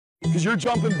because you're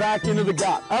jumping back into the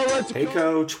gap. Hey,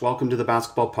 Coach. Welcome to the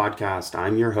Basketball Podcast.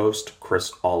 I'm your host,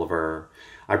 Chris Oliver.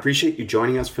 I appreciate you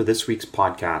joining us for this week's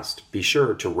podcast. Be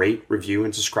sure to rate, review,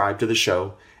 and subscribe to the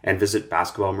show, and visit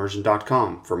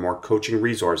basketballimmersion.com for more coaching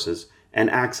resources and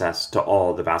access to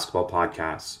all the basketball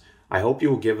podcasts. I hope you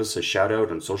will give us a shout out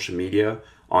on social media,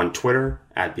 on Twitter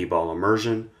at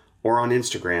 @BBallImmersion, or on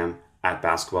Instagram at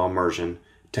 @BasketballImmersion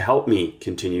to help me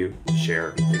continue to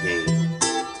share the game.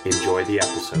 Enjoy the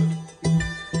episode.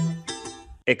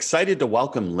 Excited to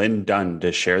welcome Lynn Dunn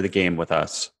to share the game with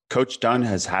us. Coach Dunn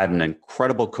has had an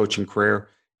incredible coaching career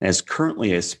and is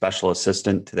currently a special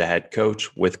assistant to the head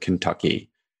coach with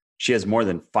Kentucky. She has more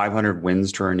than 500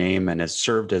 wins to her name and has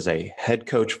served as a head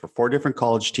coach for 4 different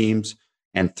college teams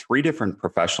and 3 different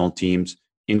professional teams,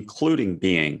 including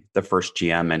being the first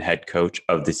GM and head coach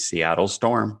of the Seattle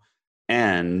Storm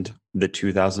and the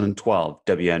 2012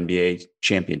 WNBA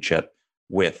championship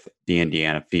with the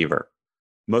Indiana Fever.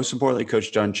 Most importantly,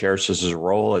 Coach Dunn cherishes his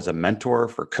role as a mentor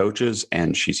for coaches,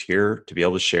 and she's here to be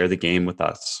able to share the game with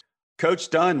us. Coach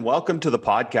Dunn, welcome to the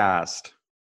podcast.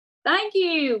 Thank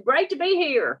you. Great to be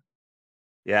here.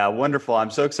 Yeah, wonderful. I'm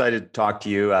so excited to talk to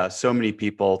you. So many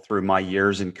people through my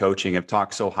years in coaching have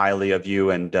talked so highly of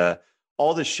you and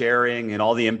all the sharing and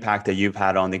all the impact that you've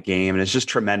had on the game. And it's just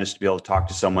tremendous to be able to talk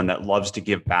to someone that loves to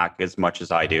give back as much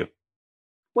as I do.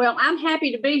 Well, I'm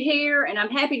happy to be here, and I'm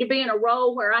happy to be in a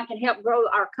role where I can help grow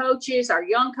our coaches, our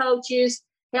young coaches,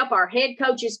 help our head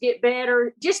coaches get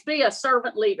better, just be a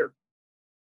servant leader.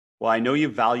 Well, I know you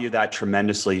value that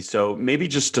tremendously. So maybe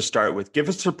just to start with, give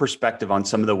us a perspective on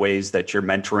some of the ways that you're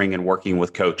mentoring and working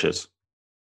with coaches.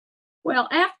 Well,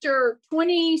 after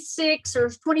 26 or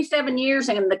 27 years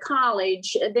in the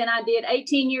college, then I did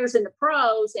 18 years in the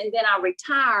pros, and then I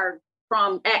retired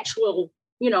from actual,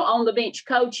 on the bench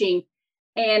coaching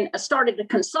and started a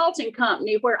consulting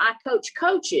company where I coach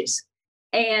coaches.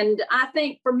 And I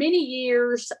think for many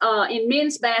years in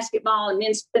men's basketball and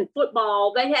men's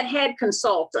football, they had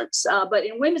consultants. But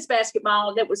in women's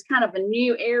basketball, that was kind of a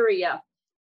new area.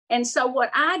 And so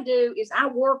what I do is I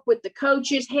work with the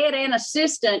coaches, head and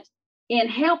assistant, in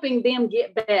helping them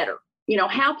get better.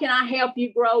 How can I help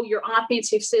you grow your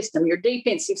offensive system, your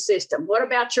defensive system? What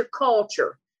about your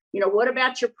culture? What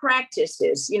about your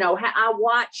practices? I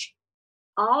watch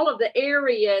all of the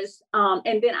areas,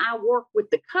 and then I work with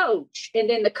the coach, and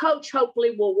then the coach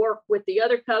hopefully will work with the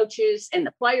other coaches and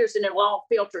the players, and it will all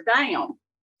filter down.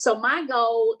 So my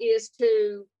goal is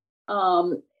to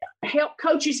help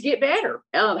coaches get better,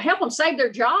 help them save their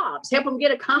jobs, help them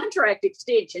get a contract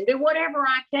extension, do whatever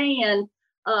I can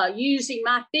using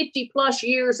my 50 plus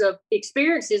years of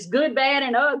experiences, good, bad,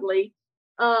 and ugly,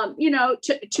 to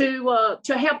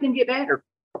help them get better.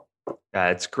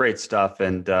 It's great stuff.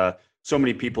 And so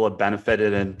many people have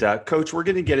benefited. And Coach, we're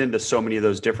going to get into so many of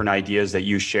those different ideas that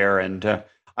you share. And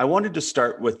I wanted to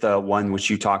start with one which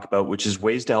you talk about, which is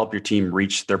ways to help your team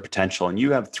reach their potential. And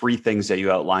you have 3 things that you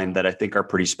outlined that I think are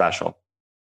pretty special.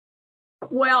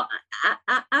 Well,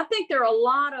 I think there are a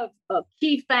lot of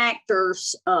key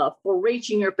factors for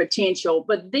reaching your potential,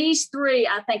 but these 3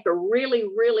 I think are really,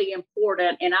 really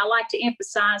important. And I like to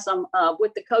emphasize them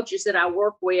with the coaches that I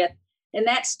work with. And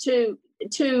that's to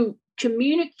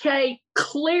communicate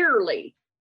clearly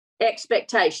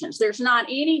expectations. There's not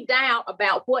any doubt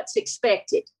about what's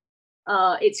expected.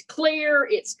 It's clear,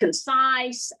 it's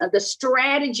concise. The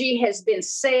strategy has been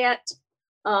set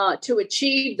to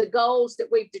achieve the goals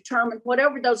that we've determined,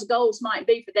 whatever those goals might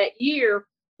be for that year.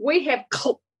 We have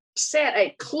set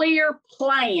a clear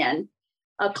plan,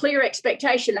 a clear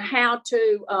expectation of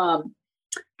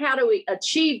how do we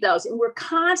achieve those? And we're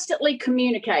constantly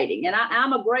communicating. And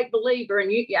I'm a great believer, and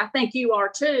I think you are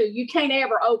too. You can't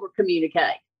ever over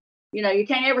communicate. You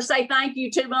can't ever say thank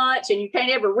you too much, and you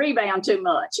can't ever rebound too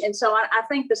much. And so I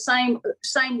think the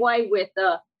same way with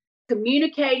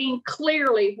communicating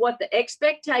clearly what the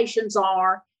expectations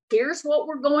are. Here's what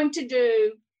we're going to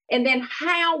do, and then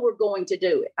how we're going to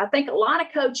do it. I think a lot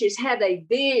of coaches have a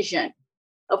vision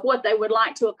of what they would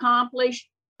like to accomplish,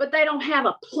 but they don't have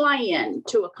a plan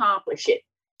to accomplish it.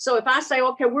 So if I say,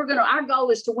 okay, our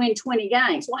goal is to win 20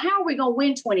 games. Well, how are we going to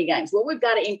win 20 games? Well, we've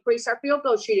got to increase our field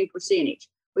goal shooting percentage.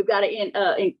 We've got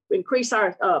to increase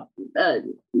our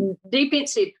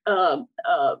defensive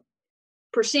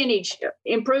percentage,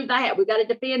 improve that. We've got to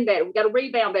defend better. We've got to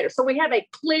rebound better. So we have a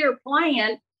clear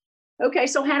plan. Okay,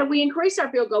 so how do we increase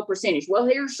our field goal percentage? Well,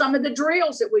 here's some of the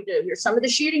drills that we do. Here's some of the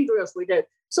shooting drills we do.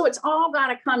 So it's all got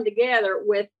to come together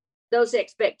with those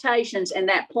expectations and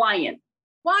that plan.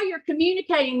 While you're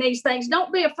communicating these things,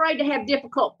 don't be afraid to have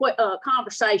difficult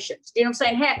conversations. You know what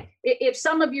I'm saying? If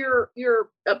some of your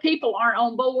people aren't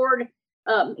on board,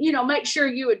 make sure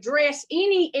you address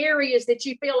any areas that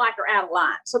you feel like are out of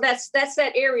line. So that's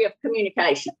that area of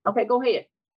communication. Okay, go ahead.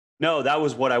 No, that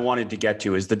was what I wanted to get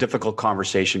to, is the difficult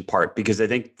conversation part, because I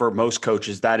think for most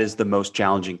coaches, that is the most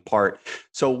challenging part.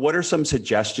 So what are some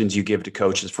suggestions you give to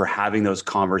coaches for having those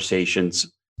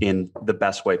conversations in the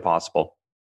best way possible?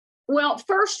 Well,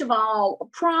 first of all,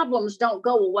 problems don't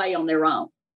go away on their own.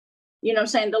 You know what I'm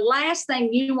saying? The last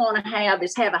thing you want to have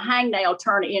is have a hangnail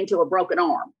turn into a broken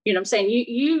arm. You know what I'm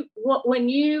saying? When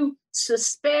you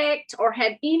suspect or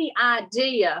have any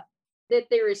idea that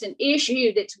there is an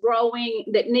issue that's growing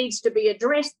that needs to be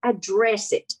addressed,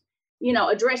 address it.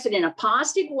 Address it in a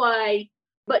positive way,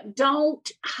 but don't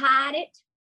hide it.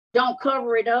 Don't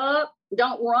cover it up.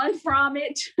 Don't run from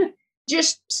it.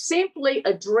 Just simply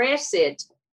address it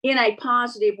in a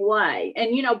positive way and,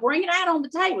 bring it out on the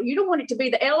table. You don't want it to be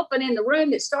the elephant in the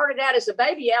room that started out as a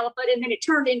baby elephant and then it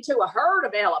turned into a herd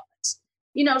of elephants,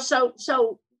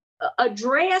 so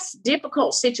address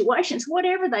difficult situations,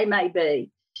 whatever they may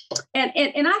be. And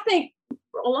I think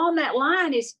along that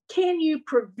line is, can you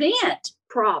prevent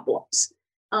problems?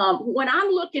 When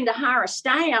I'm looking to hire a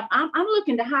staff, I'm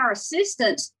looking to hire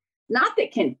assistants, not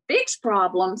that can fix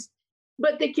problems,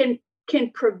 but that can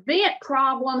prevent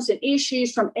problems and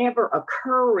issues from ever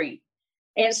occurring.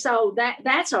 And so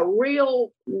that's a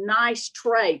real nice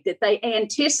trait, that they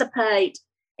anticipate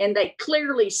and they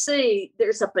clearly see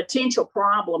there's a potential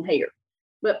problem here.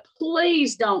 But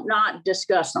please don't not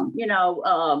discuss them,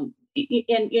 and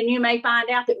you may find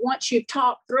out that once you've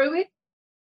talked through it,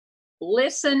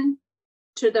 listen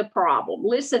to the problem.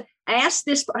 Listen, ask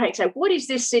this, hey, say, what is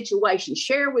this situation?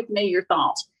 Share with me your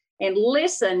thoughts and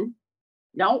listen.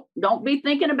 Don't be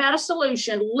thinking about a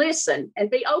solution. Listen and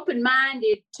be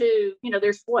open-minded to,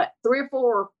 there's 3 or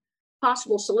 4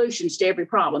 possible solutions to every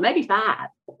problem, maybe 5.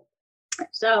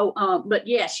 So, but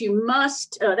yes, you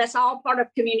must, that's all part of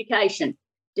communication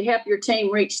to help your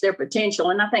team reach their potential.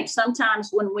 And I think sometimes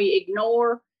when we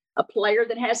ignore a player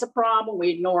that has a problem, we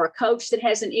ignore a coach that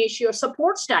has an issue, a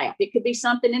support staff, it could be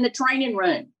something in the training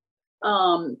room.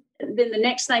 Then the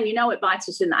next thing you know, it bites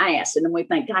us in the ass. And then we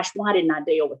think, gosh, why didn't I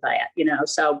deal with that?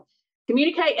 So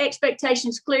communicate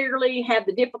expectations clearly, have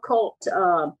the difficult,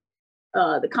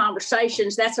 the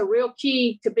conversations. That's a real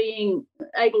key to being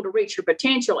able to reach your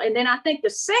potential. And then I think the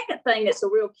second thing that's a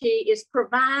real key is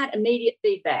provide immediate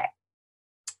feedback.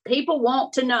 People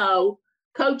want to know,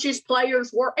 coaches,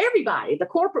 players, everybody, the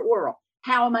corporate world,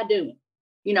 how am I doing?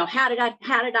 How did I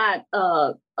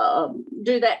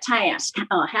do that task?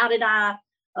 How did I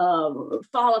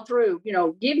follow through?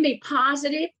 Give me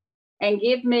positive and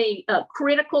give me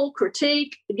critical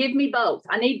critique. Give me both.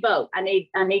 I need both. I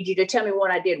need you to tell me what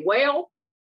I did well.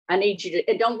 I need you to,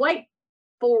 and don't wait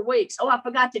 4 weeks. Oh, I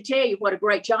forgot to tell you what a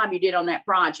great job you did on that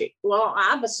project. Well,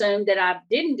 I've assumed that I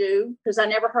didn't do because I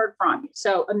never heard from you.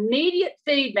 So immediate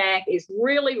feedback is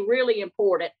really, really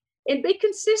important, and be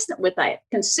consistent with that.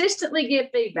 Consistently give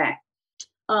feedback.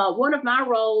 One of my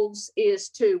roles is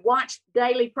to watch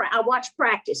I watch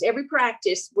practice, every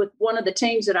practice with one of the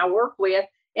teams that I work with,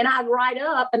 and I write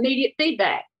up immediate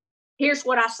feedback. Here's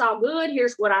what I saw good.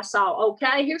 Here's what I saw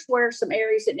okay. Here's where some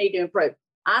areas that need to improve.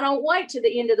 I don't wait to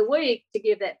the end of the week to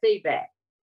give that feedback.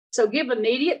 So give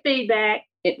immediate feedback,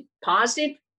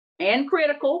 positive and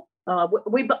critical.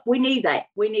 We need that.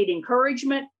 We need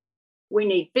encouragement. We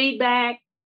need feedback.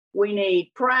 We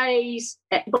need praise,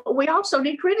 but we also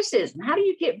need criticism. How do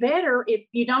you get better if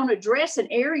you don't address an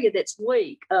area that's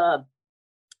weak? And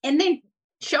then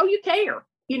show you care.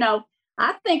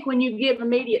 I think when you give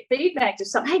immediate feedback to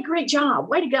something, hey, great job,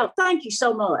 way to go, thank you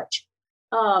so much.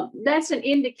 That's an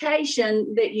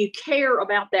indication that you care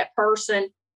about that person.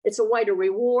 It's a way to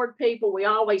reward people. We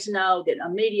always know that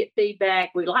immediate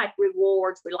feedback, we like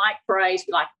rewards, we like praise,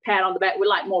 we like a pat on the back, we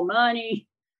like more money,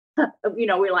 we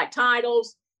like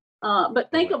titles. But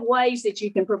think of ways that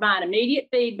you can provide immediate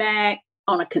feedback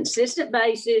on a consistent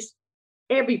basis.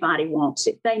 Everybody wants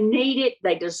it. They need it.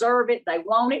 They deserve it. They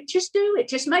want it. Just do it.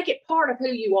 Just make it part of who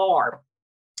you are.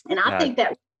 And I think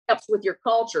that helps with your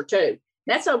culture too.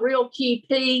 That's a real key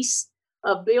piece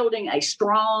of building a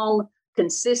strong,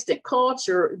 consistent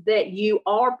culture, that you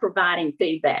are providing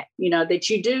feedback, that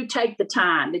you do take the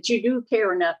time, that you do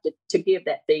care enough to give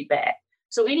that feedback.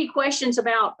 So any questions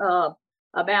about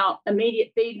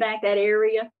immediate feedback, that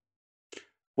area?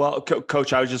 Well,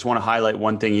 Coach, I just want to highlight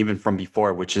one thing even from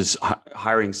before, which is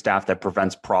hiring staff that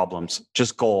prevents problems.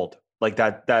 Just gold. Like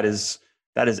that is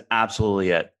absolutely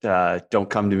it. Don't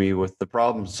come to me with the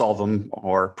problems, solve them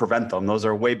or prevent them. Those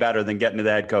are way better than getting to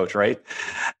the head coach, right?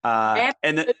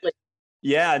 Absolutely.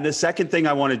 And the second thing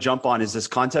I want to jump on is this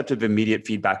concept of immediate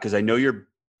feedback, because I know you're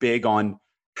big on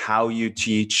how you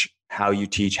teach, how you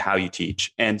teach, how you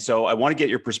teach. And so I want to get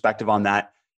your perspective on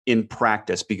that in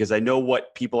practice, because I know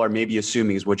what people are maybe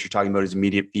assuming is what you're talking about is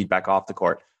immediate feedback off the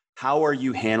court. How are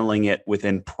you handling it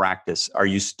within practice? Are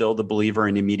you still the believer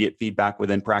in immediate feedback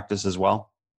within practice as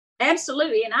well?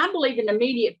 Absolutely. And I believe in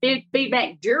immediate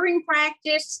feedback during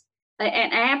practice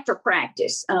and after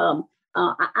practice.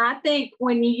 I think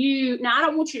now I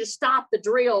don't want you to stop the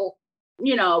drill,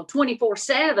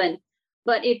 24/7,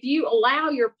 but if you allow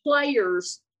your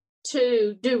players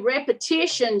to do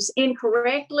repetitions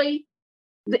incorrectly,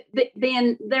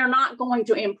 then they're not going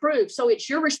to improve. So it's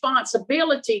your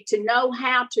responsibility to know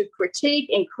how to critique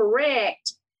and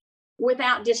correct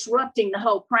without disrupting the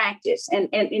whole practice. And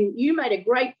you made a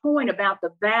great point about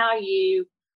the value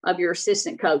of your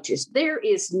assistant coaches. There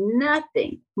is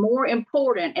nothing more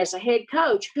important as a head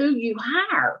coach who you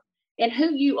hire and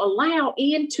who you allow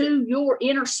into your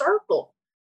inner circle.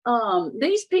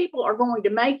 These people are going to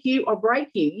make you or break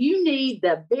you. You need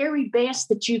the very best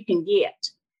that you can get.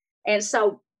 And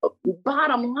so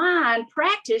bottom line,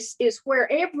 practice is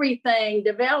where everything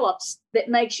develops that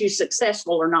makes you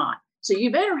successful or not. So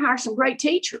you better hire some great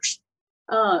teachers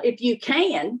if you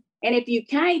can. And if you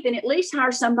can't, then at least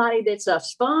hire somebody that's a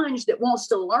sponge that wants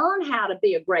to learn how to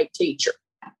be a great teacher.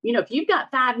 If you've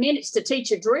got 5 minutes to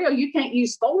teach a drill, you can't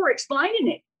use 4 explaining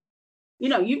it.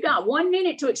 You've got 1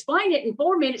 minute to explain it and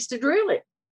 4 minutes to drill it.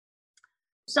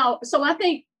 So I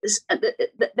think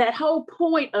that whole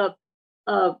point of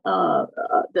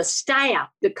the staff,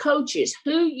 the coaches,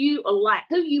 who you elect,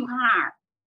 who you hire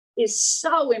is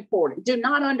so important. Do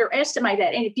not underestimate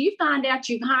that. And if you find out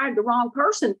you've hired the wrong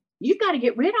person, you've got to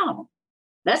get rid of them.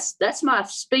 That's my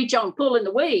speech on pulling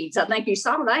the weeds. I think you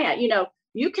saw that.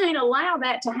 You can't allow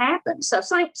that to happen. So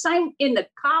same in the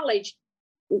college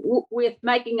with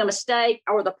making a mistake,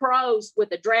 or the pros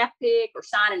with a draft pick or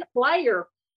signing a player.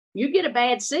 You get a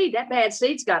bad seed, that bad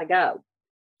seed's got to go.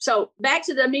 So back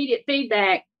to the immediate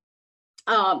feedback,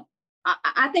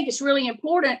 I think it's really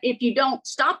important. If you don't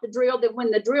stop the drill, that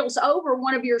when the drill's over,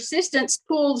 one of your assistants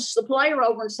pulls the player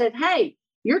over and said, "Hey,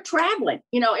 you're traveling.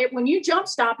 When you jump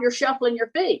stop, you're shuffling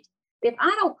your feet." If I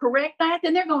don't correct that,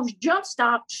 then they're going to jump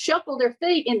stop, shuffle their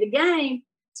feet in the game.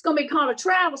 It's going to be called a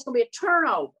travel. It's going to be a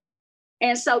turnover.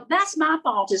 And so that's my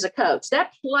fault as a coach.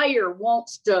 That player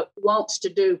wants to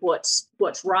do what's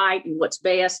right and what's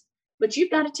best, but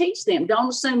you've got to teach them. Don't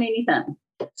assume anything.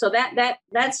 So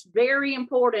that's very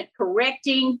important.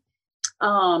 Correcting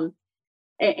and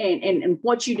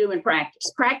what you do in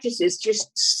practice. Practice is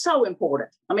just so important.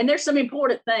 I mean, there's some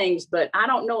important things, but I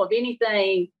don't know of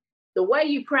anything. The way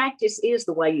you practice is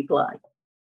the way you play.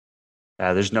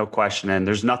 There's no question. And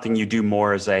there's nothing you do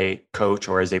more as a coach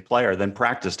or as a player than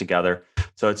practice together.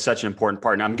 So it's such an important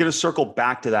part. Now, I'm going to circle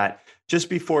back to that just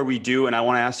before we do. And I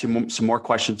want to ask you some more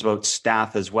questions about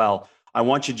staff as well. I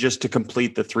want you just to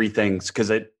complete the 3 things, because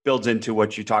it builds into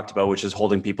what you talked about, which is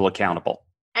holding people accountable.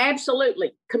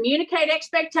 Absolutely. Communicate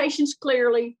expectations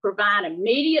clearly, provide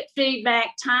immediate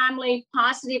feedback, timely,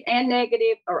 positive and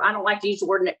negative, or I don't like to use the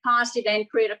word positive and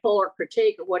critical or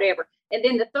critique or whatever. And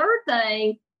then the third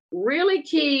thing, really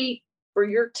key for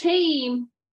your team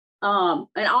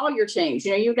and all your teams.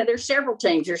 There's several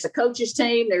teams. There's the coaches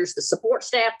team, there's the support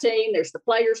staff team, there's the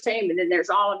players team, and then there's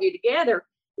all of you together,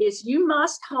 is you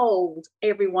must hold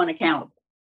everyone accountable.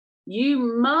 You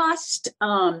must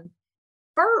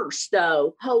first,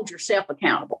 though, hold yourself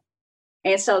accountable.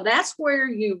 And so that's where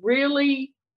you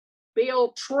really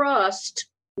build trust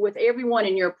with everyone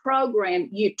in your program.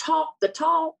 You talk the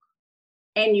talk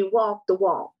and you walk the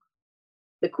walk.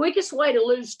 The quickest way to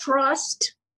lose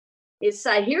trust is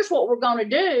say, here's what we're going to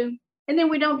do, and then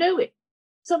we don't do it.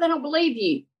 So they don't believe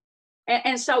you.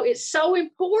 And so it's so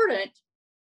important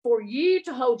for you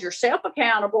to hold yourself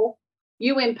accountable.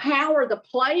 You empower the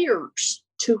players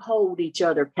to hold each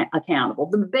other accountable.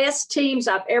 The best teams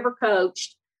I've ever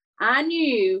coached, I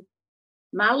knew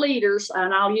my leaders,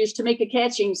 and I'll use Tamika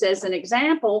Catchings as an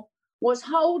example, was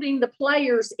holding the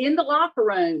players in the locker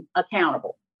room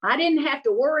accountable. I didn't have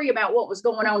to worry about what was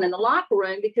going on in the locker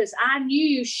room because I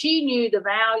knew she knew the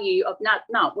value of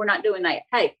no, we're not doing that.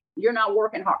 Hey, you're not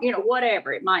working hard,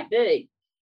 whatever it might be.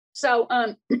 So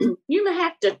you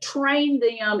have to train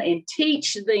them and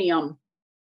teach them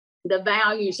the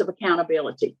values of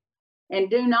accountability. And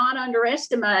do not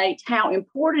underestimate how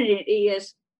important it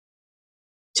is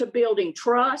to building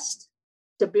trust,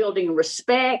 to building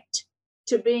respect,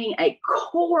 to being a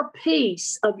core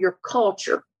piece of your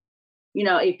culture.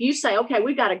 If you say, okay,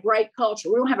 we've got a great culture,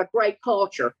 we don't have a great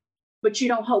culture, but you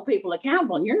don't hold people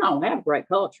accountable, and you're not going to have a great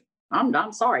culture.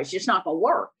 I'm sorry, it's just not going to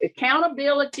work.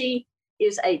 Accountability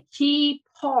is a key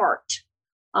part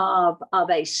of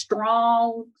a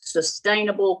strong,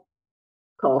 sustainable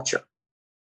culture.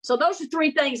 So those are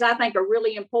three things I think are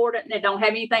really important that don't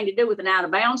have anything to do with an out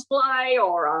of bounds play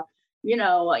or a,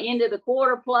 end of the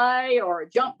quarter play or a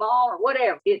jump ball or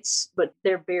whatever. But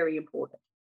they're very important.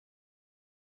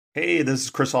 Hey, this is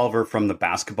Chris Oliver from the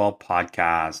Basketball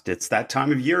Podcast. It's that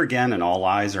time of year again, and all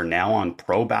eyes are now on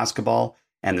pro basketball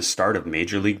and the start of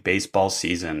Major League Baseball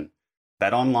season.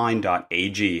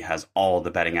 BetOnline.ag has all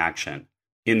the betting action.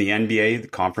 In the NBA, the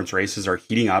conference races are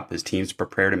heating up as teams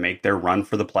prepare to make their run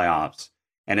for the playoffs.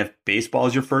 And if baseball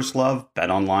is your first love,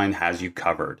 BetOnline has you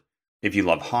covered. If you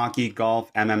love hockey,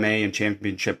 golf, MMA, and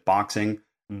championship boxing,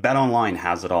 BetOnline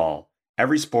has it all.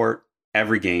 Every sport,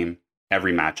 every game,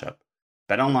 every matchup.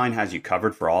 BetOnline has you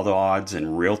covered for all the odds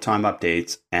and real-time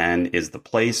updates and is the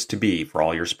place to be for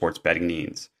all your sports betting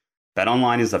needs.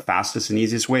 BetOnline is the fastest and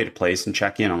easiest way to place and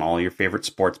check in on all your favorite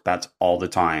sports bets all the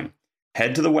time.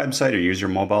 Head to the website or use your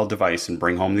mobile device and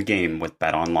bring home the game with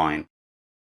BetOnline.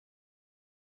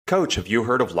 Coach, have you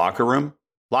heard of Locker Room?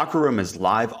 Locker Room is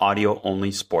live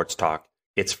audio-only sports talk.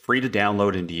 It's free to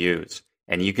download and to use,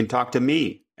 and you can talk to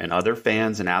me and other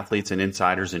fans and athletes and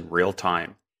insiders in real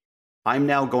time. I'm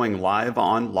now going live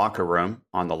on Locker Room,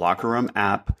 on the Locker Room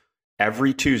app,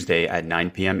 every Tuesday at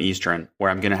 9 p.m. Eastern,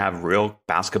 where I'm going to have real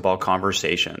basketball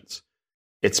conversations.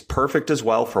 It's perfect as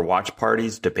well for watch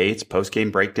parties, debates,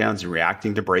 post-game breakdowns, and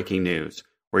reacting to breaking news,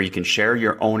 where you can share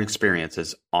your own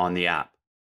experiences on the app.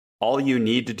 All you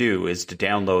need to do is to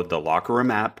download the Locker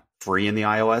Room app, free in the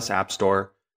iOS App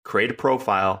Store, create a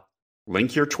profile,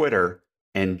 link your Twitter,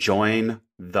 and join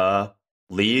the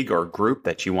league or group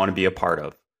that you want to be a part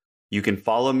of. You can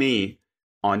follow me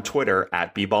on Twitter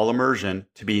at @BBallImmersion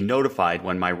to be notified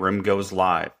when my room goes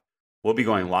live. We'll be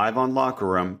going live on Locker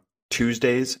Room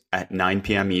Tuesdays at 9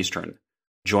 p.m. Eastern.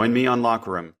 Join me on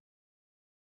Locker Room.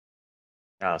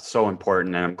 So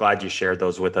important, and I'm glad you shared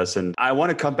those with us. And I want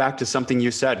to come back to something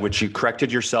you said, which you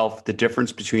corrected yourself, the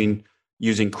difference between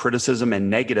using criticism and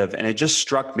negative. And it just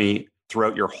struck me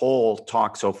throughout your whole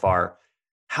talk so far,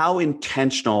 how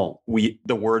intentional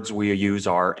the words we use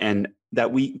are, and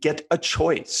that we get a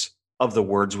choice of the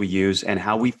words we use and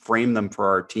how we frame them for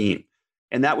our team.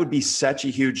 And that would be such a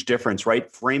huge difference,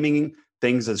 right? Framing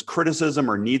things as criticism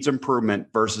or needs improvement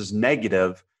versus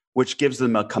negative, which gives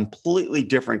them a completely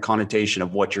different connotation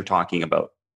of what you're talking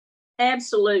about.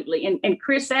 Absolutely. And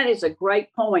Chris, that is a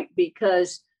great point,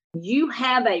 because you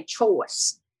have a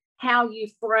choice how you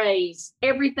phrase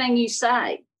everything you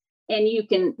say. And you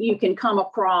can come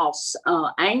across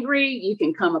angry, you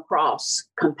can come across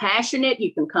compassionate,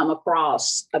 you can come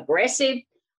across aggressive,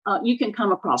 you can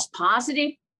come across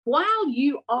positive while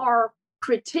you are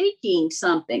critiquing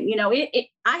something.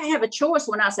 I have a choice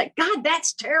when I say, God,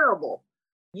 that's terrible.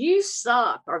 You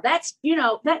suck, or that's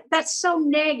so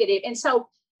negative. And so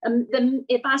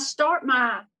if I start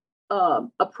my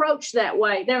approach that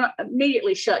way, then I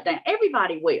immediately shut down.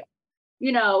 Everybody will.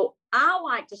 I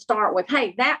like to start with,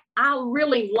 hey, I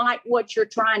really like what you're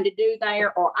trying to do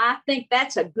there, or I think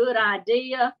that's a good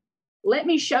idea. Let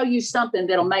me show you something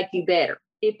that'll make you better.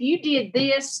 If you did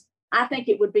this, I think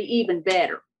it would be even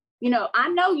better. I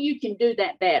know you can do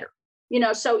that better.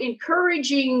 So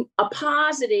encouraging a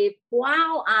positive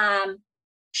while I'm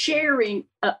sharing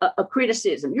a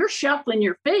criticism. You're shuffling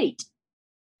your feet.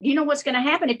 You know what's going to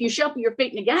happen if you shuffle your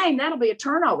feet in the game? That'll be a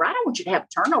turnover. I don't want you to have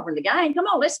a turnover in the game. Come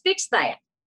on, let's fix that.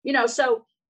 So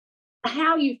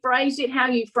how you phrase it, how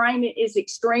you frame it is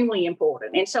extremely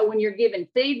important. And so when you're giving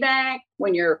feedback,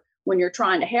 when you're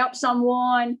trying to help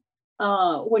someone,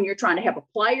 when you're trying to help a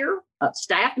player, a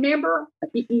staff member,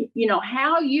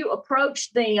 how you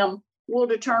approach them will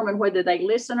determine whether they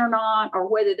listen or not, or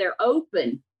whether they're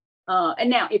open. And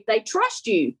now, if they trust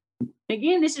you,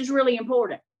 again, this is really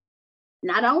important.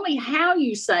 Not only how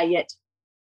you say it,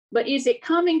 but is it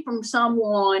coming from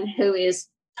someone who is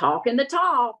talking the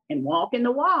talk and walking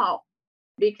the walk?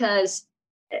 Because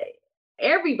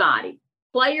everybody,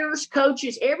 players,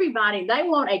 coaches, everybody, they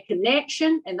want a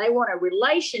connection and they want a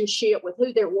relationship with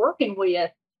who they're working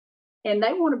with, and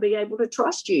they want to be able to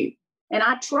trust you. And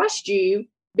I trust you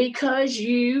because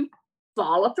you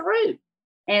follow through.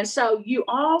 And so you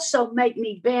also make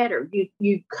me better.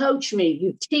 You coach me,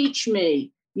 you teach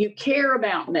me, you care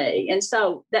about me. And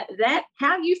so that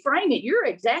how you frame it, you're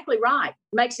exactly right,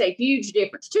 makes a huge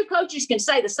difference. Two coaches can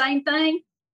say the same thing,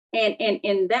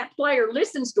 and that player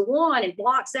listens to one and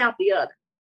blocks out the other.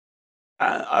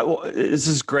 This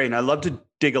is great. And I'd love to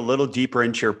dig a little deeper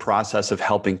into your process of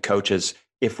helping coaches,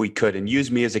 if we could, and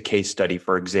use me as a case study,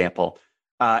 for example.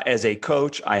 As a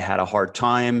coach, I had a hard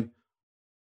time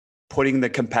putting the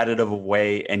competitive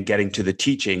away and getting to the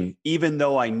teaching, even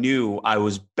though I knew I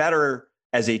was better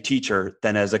as a teacher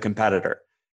than as a competitor.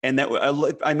 And that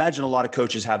I imagine a lot of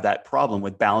coaches have that problem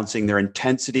with balancing their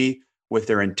intensity with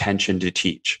their intention to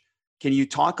teach. Can you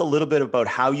talk a little bit about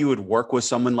how you would work with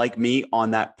someone like me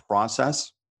on that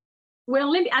process?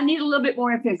 Well, I need a little bit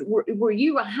more information. Were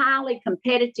you a highly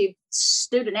competitive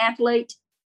student athlete?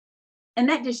 And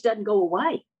that just doesn't go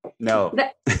away. No.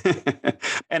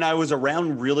 And I was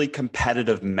around really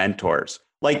competitive mentors,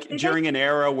 like during an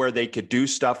era where they could do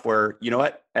stuff where, you know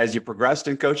what, as you progressed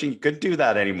in coaching, you couldn't do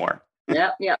that anymore.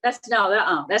 Yeah. That's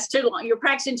too long. You're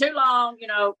practicing too long,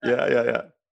 Yeah.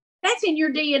 That's in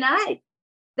your DNA.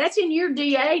 That's in your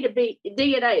DNA to be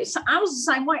DNA. So I was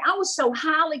the same way. I was so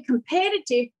highly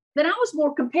competitive that I was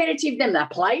more competitive than the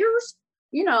players.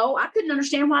 I couldn't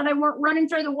understand why they weren't running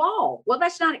through the wall. Well,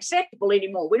 that's not acceptable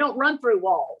anymore. We don't run through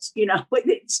walls,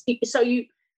 So you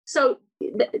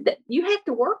have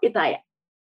to work at that.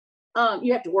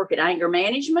 You have to work at anger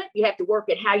management. You have to work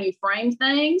at how you frame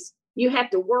things. You have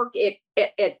to work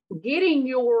at getting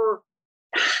your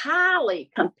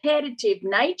highly competitive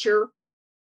nature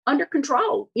under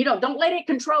control. Don't let it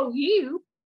control you.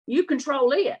 You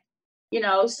control it.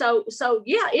 So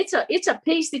yeah, it's a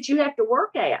piece that you have to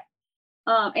work at.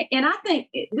 And I think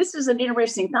this is an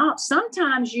interesting thought.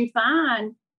 Sometimes you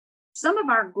find some of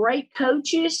our great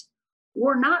coaches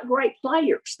were not great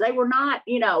players. They were not,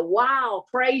 wild,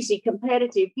 crazy,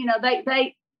 competitive.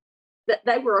 They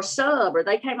were a sub or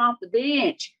they came off the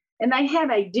bench, and they have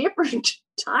a different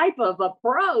type of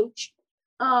approach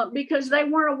because they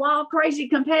weren't a wild, crazy,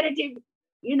 competitive,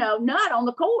 nut on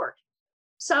the court.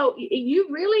 So you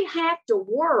really have to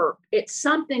work at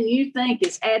something you think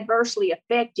is adversely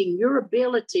affecting your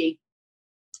ability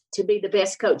to be the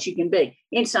best coach you can be.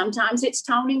 And sometimes it's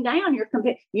toning down your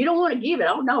you don't want to give it.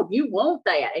 Oh, no, you want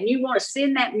that. And you want to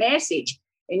send that message,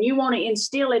 and you want to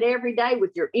instill it every day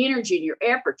with your energy and your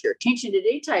effort, your attention to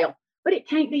detail, but it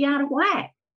can't be out of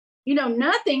whack.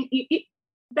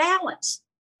 Balance.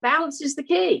 Balance is the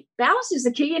key. Balance is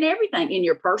the key in everything, in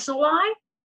your personal life,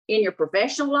 in your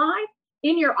professional life.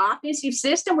 In your offensive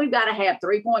system, we've got to have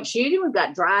 3-point shooting. We've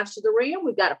got drives to the rim.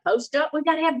 We've got to post up. We've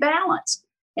got to have balance.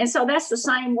 And so that's the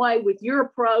same way with your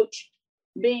approach,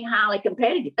 being highly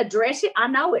competitive. Address it. I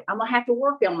know it. I'm going to have to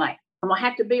work on that. I'm going to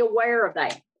have to be aware of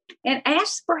that. And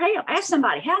ask for help. Ask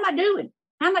somebody, how am I doing?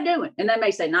 How am I doing? And they may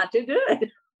say, not too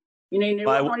good.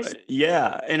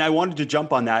 Yeah. And I wanted to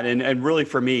jump on that. And really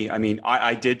for me,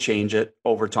 I did change it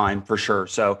over time for sure.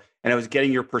 So, and I was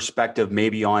getting your perspective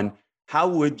maybe on how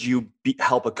would you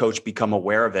help a coach become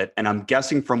aware of it? And I'm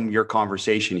guessing from your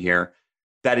conversation here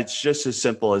that it's just as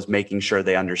simple as making sure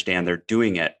they understand they're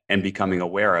doing it and becoming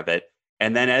aware of it.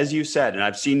 And then, as you said, and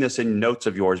I've seen this in notes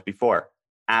of yours before,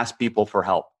 ask people for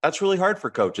help. That's really hard for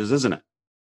coaches, isn't it?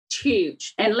 It's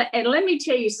huge. And let me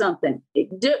tell you something.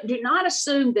 Do not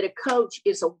assume that a coach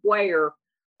is aware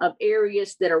of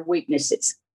areas that are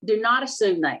weaknesses. Do not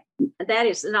assume that. That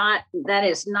is not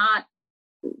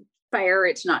fair.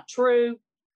 It's not true.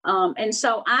 And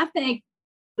so I think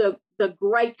the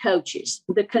great coaches,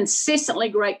 the consistently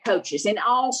great coaches in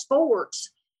all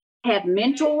sports have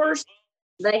mentors.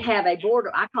 They have a board.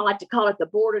 I like to call it the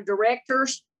board of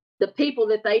directors, the people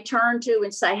that they turn to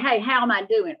and say, hey, how am I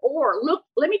doing? Or look,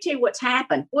 let me tell you what's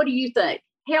happened. What do you think?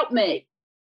 Help me.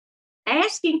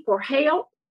 Asking for help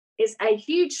is a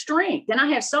huge strength. And I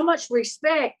have so much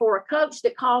respect for a coach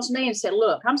that calls me and said,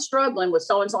 look, I'm struggling with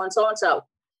so-and-so and so-and-so.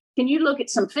 Can you look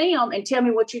at some film and tell me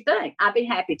what you think? I'd be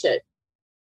happy to.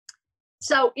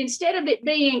 So instead of it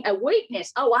being a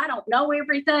weakness, oh, I don't know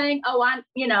everything. Oh,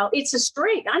 it's a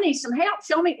strength. I need some help.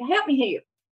 Help me here.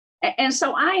 And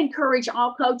so I encourage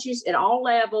all coaches at all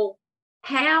levels,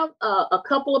 have a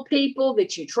couple of people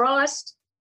that you trust,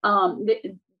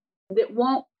 that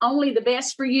want only the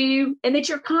best for you, and that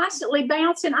you're constantly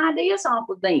bouncing ideas off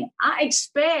of them. I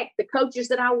expect the coaches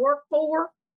that I work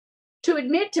for to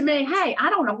admit to me, hey,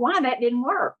 I don't know why that didn't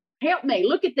work. Help me.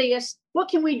 Look at this. What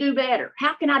can we do better?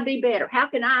 How can I be better? How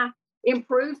can I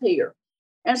improve here?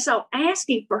 And so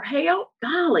asking for help,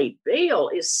 golly, Bill,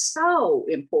 is so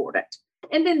important.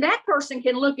 And then that person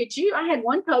can look at you. I had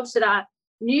one coach that I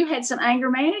knew had some anger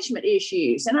management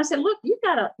issues. And I said, look, you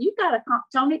gotta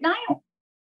tone it down.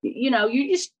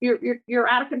 You're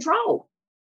out of control.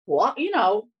 What?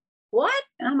 What?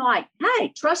 And I'm like,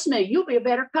 hey, trust me, you'll be a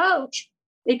better coach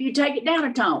if you take it down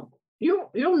a tone.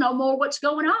 You'll know more what's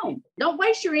going on. Don't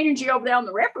waste your energy over there on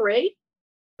the referee.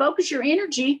 Focus your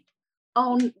energy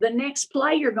on the next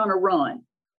play you're going to run,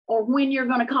 or when you're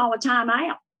going to call a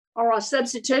timeout or a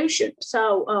substitution.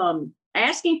 So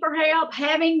asking for help,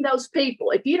 having those people.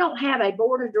 If you don't have a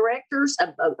board of directors,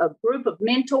 a group of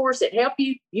mentors that help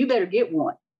you, you better get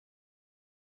one.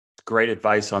 Great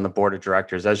advice on the board of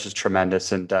directors. That's just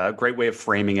tremendous, and a great way of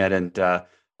framing it. And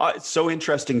it's so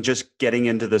interesting just getting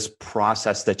into this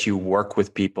process that you work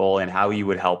with people and how you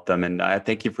would help them. And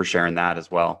thank you for sharing that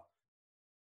as well.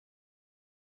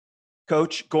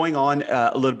 Coach, going on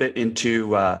a little bit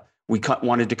into,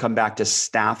 wanted to come back to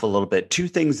staff a little bit. Two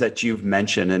things that you've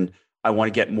mentioned, and I want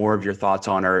to get more of your thoughts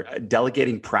on, are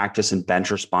delegating practice and bench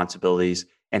responsibilities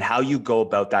and how you go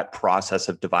about that process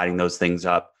of dividing those things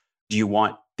up. Do you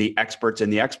want the experts in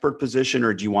the expert position,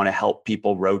 or do you want to help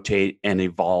people rotate and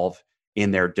evolve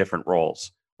in their different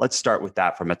roles? Let's start with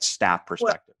that from a staff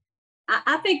perspective. Well,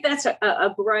 I think that's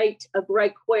a great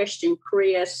question,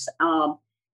 Chris,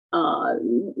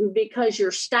 because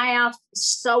your staff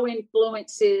so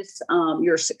influences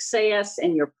your success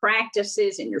and your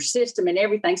practices and your system and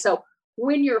everything. So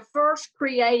when you're first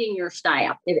creating your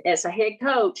staff as a head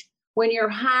coach, when you're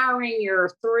hiring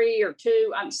your 3 or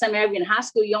 2, I'm saying maybe in high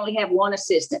school, you only have one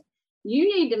assistant. You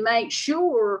need to make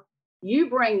sure you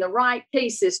bring the right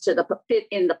pieces to fit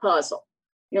in the puzzle.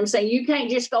 You know what I'm saying? You can't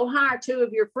just go hire 2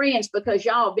 of your friends because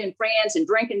y'all have been friends and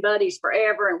drinking buddies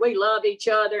forever and we love each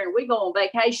other and we go on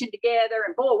vacation together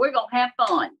and boy, we're going to have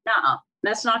fun. Nuh-uh,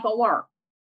 that's not going to work.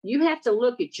 You have to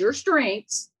look at your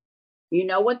strengths. You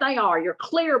know what they are. You're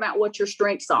clear about what your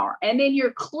strengths are. And then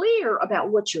you're clear about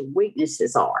what your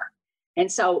weaknesses are. And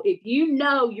so if you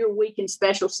know you're weak in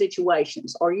special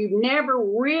situations, or you've never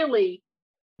really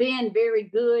been very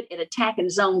good at attacking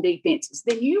zone defenses,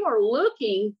 then you are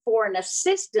looking for an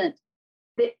assistant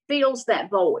that fills that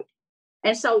void.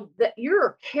 And so that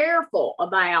you're careful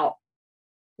about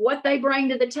what they bring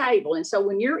to the table. And so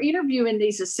when you're interviewing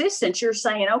these assistants, you're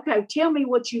saying, okay, tell me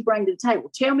what you bring to the table.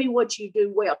 Tell me what you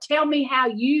do well. Tell me how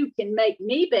you can make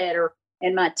me better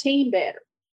and my team better.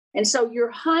 And so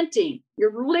you're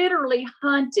literally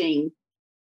hunting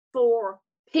for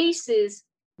pieces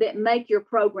that make your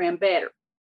program better.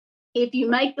 If you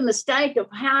make the mistake of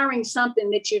hiring something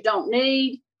that you don't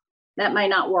need, that may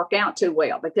not work out too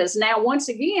well, because now, once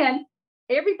again,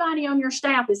 everybody on your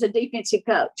staff is a defensive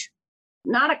coach.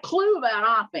 Not a clue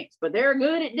about offense, but they're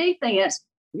good at defense.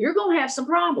 You're going to have some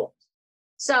problems.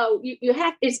 So you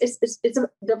have, it's a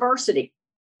diversity.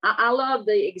 I love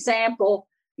the example,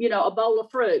 a bowl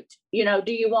of fruit. Do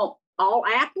you want all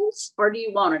apples, or do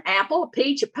you want an apple, a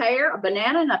peach, a pear, a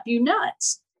banana, and a few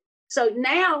nuts? So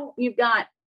now you've got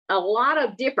a lot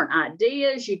of different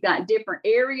ideas. You've got different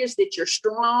areas that you're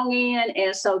strong in.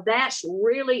 And so that's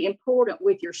really important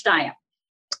with your staff.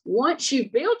 Once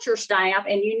you've built your staff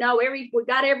and we've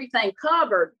got everything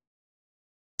covered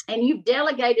and you've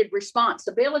delegated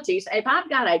responsibilities, if I've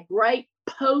got a great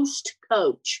post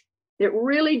coach that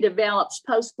really develops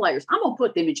post players, I'm going to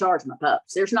put them in charge of my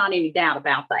pups. There's not any doubt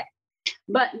about that.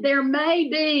 But there may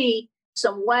be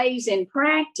some ways in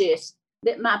practice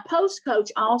that my post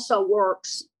coach also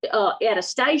works at a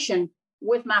station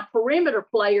with my perimeter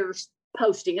players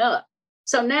posting up.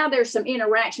 So now there's some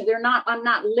interaction. I'm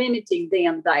not limiting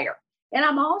them there. And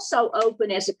I'm also open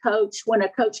as a coach when a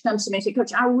coach comes to me and says,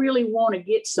 Coach, I really want to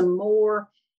get some more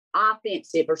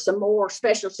offensive or some more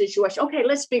special situation. Okay,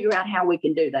 let's figure out how we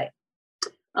can do that.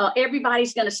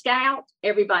 Everybody's going to scout.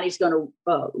 Everybody's going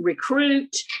to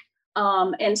recruit.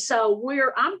 And so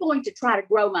I'm going to try to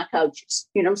grow my coaches,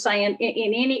 in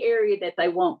any area that they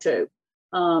want to.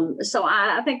 So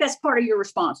I think that's part of your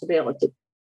responsibility.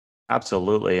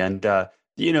 Absolutely. And,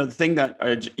 the thing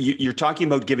that you're talking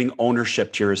about giving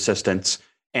ownership to your assistants,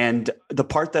 and the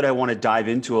part that I want to dive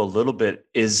into a little bit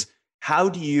is how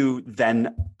do you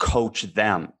then coach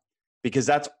them? Because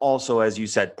that's also, as you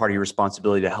said, part of your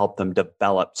responsibility to help them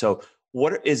develop. So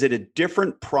is it a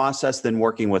different process than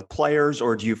working with players,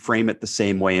 or do you frame it the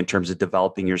same way in terms of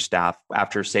developing your staff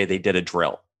after, say, they did a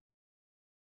drill?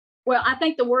 Well, I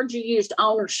think the word you used,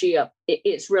 ownership,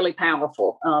 it's really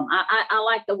powerful. I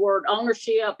like the word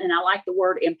ownership, and I like the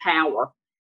word empower.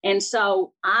 And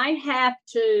so I have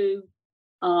to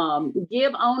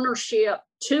give ownership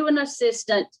to an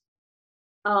assistant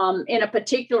in a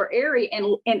particular area,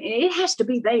 and it has to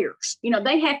be theirs.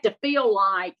 They have to feel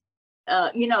like,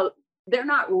 they're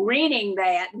not renting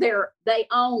that, they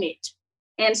own it.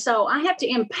 And so I have to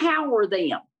empower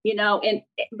them.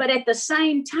 But at the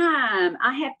same time,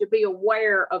 I have to be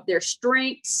aware of their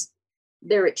strengths,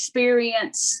 their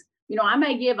experience. I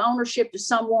may give ownership to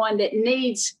someone that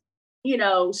needs,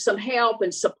 some help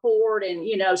and support and,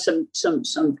 some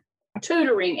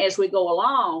tutoring as we go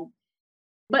along.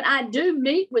 But I do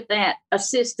meet with that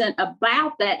assistant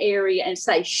about that area and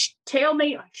say, show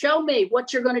me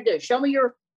what you're going to do. Show me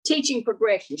your teaching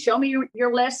progression. Show me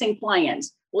your lesson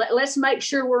plans. Let's make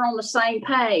sure we're on the same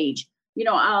page.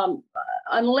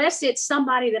 unless it's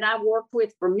somebody that I've worked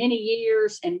with for many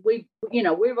years and we've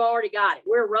already got it.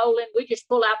 We're rolling. We just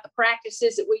pull out the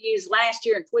practices that we used last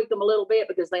year and tweak them a little bit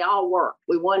because they all work.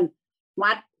 We won.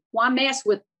 Why mess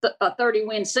with a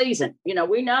 30-win season?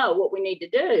 We know what we need to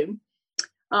do.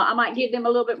 I might give them a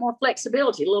little bit more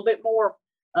flexibility, a little bit more.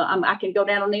 I can go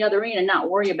down on the other end and not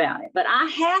worry about it. But I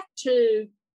have to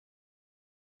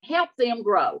help them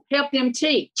grow, help them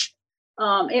teach.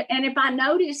 And if I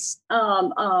notice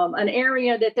an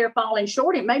area that they're falling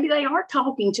short in, maybe they are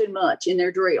talking too much in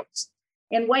their drills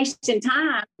and wasting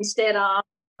time instead of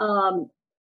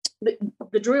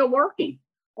the drill working.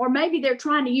 Or maybe they're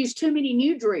trying to use too many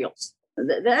new drills.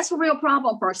 That's a real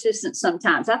problem for assistants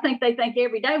sometimes. I think they think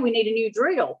every day we need a new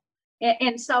drill.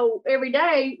 And so every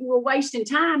day we're wasting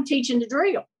time teaching the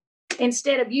drill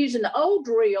instead of using the old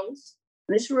drills.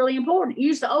 This is really important.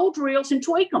 Use the old drills and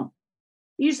tweak them.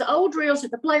 Use the old drills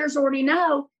that the players already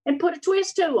know and put a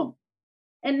twist to them.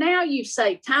 And now you've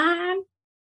saved time.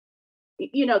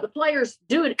 The players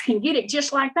can get it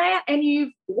just like that. And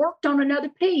you've worked on another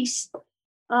piece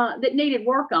that needed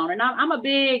work on. And I'm a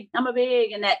big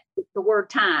in that the word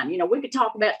time. We could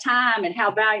talk about time and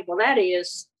how valuable that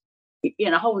is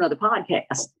in a whole nother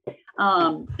podcast.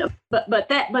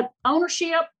 But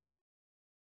ownership,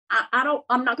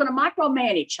 I'm not going to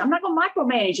micromanage. I'm not going to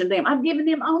micromanage them. I'm giving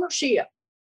them ownership.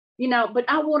 But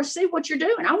I want to see what you're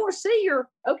doing. I want to see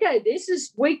this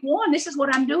is week 1. This is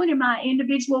what I'm doing in my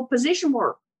individual position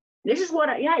work. This is what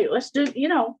let's do.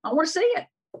 I want to see it.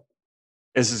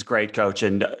 This is great, Coach.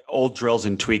 And old drills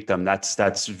and tweak them.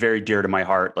 That's very dear to my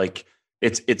heart. Like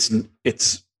it's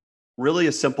really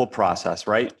a simple process,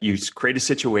 right? You create a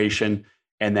situation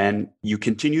and then you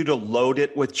continue to load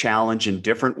it with challenge in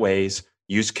different ways,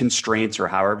 use constraints or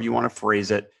however you want to phrase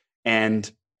it. And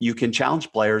you can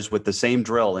challenge players with the same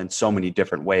drill in so many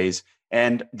different ways.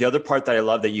 And the other part that I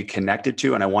love that you connected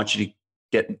to, and I want you to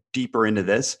get deeper into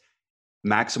this,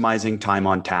 maximizing time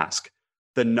on task.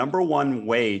 The number one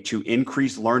way to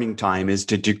increase learning time is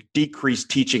to decrease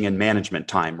teaching and management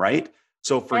time, right?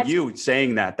 So for you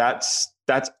saying that's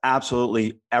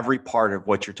absolutely every part of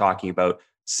what you're talking about.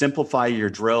 Simplify your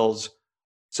drills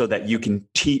so that you can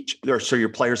teach, or so your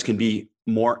players can be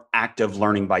more active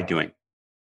learning by doing.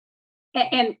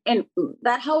 And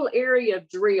that whole area of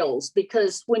drills,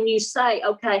 because when you say,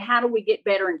 okay, how do we get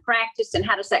better in practice and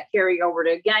how does that carry over to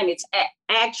a game? It's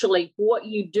actually what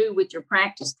you do with your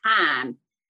practice time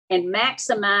and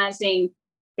maximizing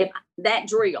that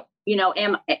drill,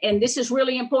 and this is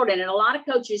really important. And a lot of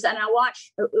coaches, and I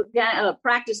watch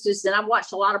practices, and I've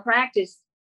watched a lot of practice,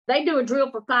 they do a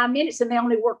drill for 5 minutes and they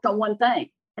only worked on one thing.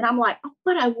 And I'm like, oh,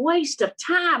 what a waste of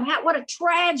time. What a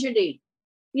tragedy.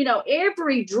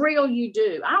 Every drill you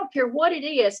do, I don't care what it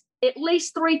is, at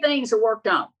least 3 things are worked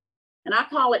on. And I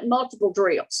call it multiple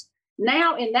drills.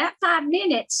 Now, in that 5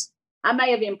 minutes, I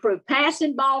may have improved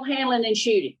passing, ball handling, and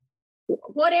shooting.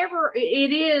 Whatever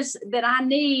it is that I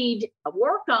need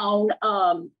work on,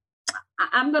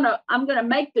 I'm gonna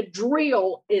make the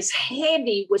drill as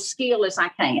heavy with skill as I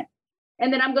can.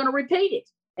 And then I'm going to repeat it.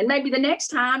 And maybe the next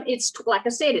time it's, like I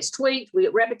said, it's tweaked. We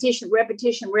get repetition.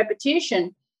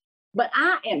 But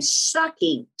I am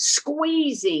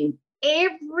squeezing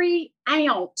every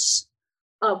ounce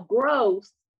of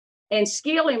growth and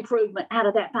skill improvement out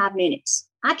of that 5 minutes.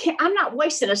 I'm not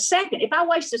wasting a second. If I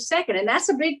waste a second, and that's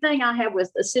a big thing I have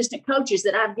with assistant coaches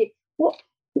that I get, well,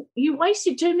 you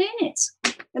wasted 2 minutes.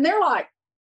 And they're like,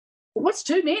 what's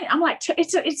 2 minutes? I'm like,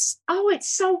 it's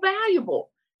so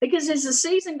valuable, because as the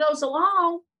season goes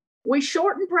along, we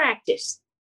shorten practice.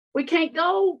 We can't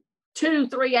go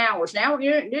 2-3 hours. Now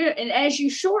we're going to do it. And as you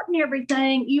shorten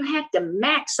everything, you have to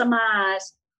maximize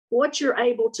what you're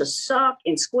able to suck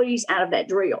and squeeze out of that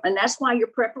drill. And that's why your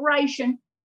preparation,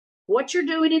 what you're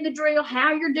doing in the drill,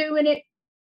 how you're doing it,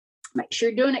 make sure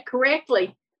you're doing it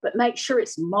correctly, but make sure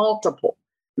it's multiple.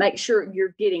 Make sure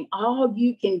you're getting all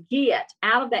you can get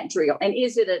out of that drill. And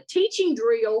is it a teaching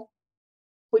drill,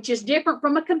 which is different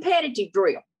from a competitive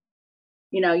drill?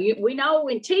 We know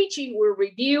in teaching, we're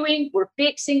reviewing, we're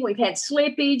fixing, we've had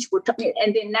slippage,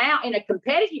 and then now in a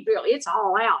competitive drill, it's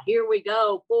all out. Here we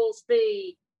go, full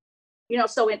speed.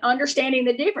 So in understanding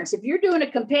the difference, if you're doing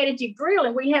a competitive drill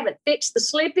and we haven't fixed the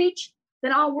slippage,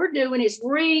 then all we're doing is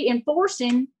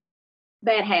reinforcing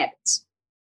bad habits.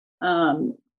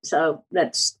 So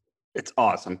it's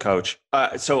awesome, Coach.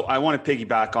 So I want to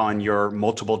piggyback on your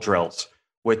multiple drills,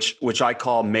 which I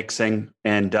call mixing,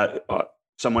 and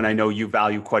someone I know you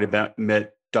value quite a bit,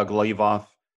 Doug Leavoff,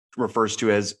 refers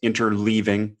to as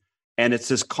interleaving. And it's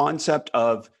this concept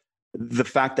of the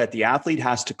fact that the athlete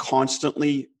has to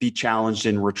constantly be challenged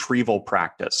in retrieval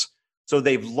practice. So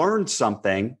they've learned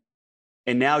something,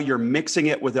 And now you're mixing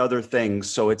it with other things.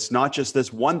 So it's not just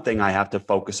this one thing I have to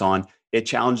focus on. It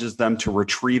challenges them to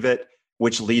retrieve it,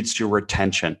 which leads to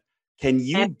retention. Can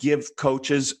you give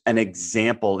coaches an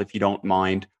example, if you don't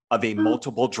mind, of a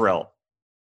multiple drill?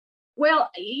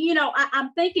 Well,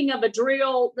 I'm thinking of a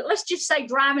drill. Let's just say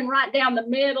driving right down the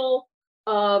middle,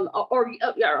 or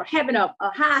having a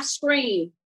high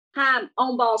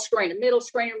on-ball screen, a middle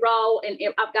screen and roll, and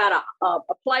I've got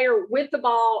a player with the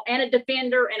ball and a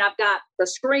defender, and I've got the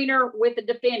screener with the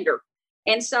defender.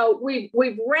 And so we've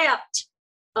repped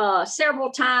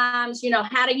several times,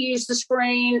 how to use the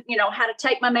screen, how to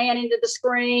take my man into the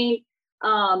screen.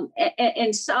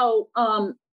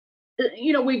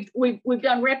 We've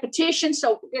done repetition.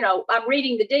 So, I'm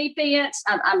reading the defense.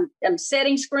 I'm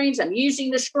setting screens. I'm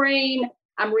using the screen.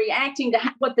 I'm reacting to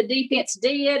what the defense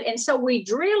did. And so we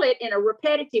drill it in a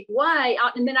repetitive way.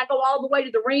 And then I go all the way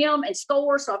to the rim and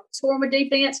score. So I score my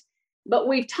defense. But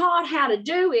we've taught how to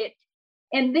do it.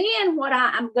 And then what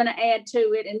I'm going to add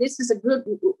to it, and this is a good,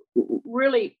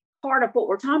 really part of what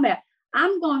we're talking about,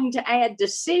 I'm going to add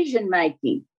decision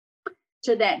making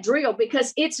to that drill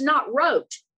because it's not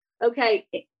rote. Okay,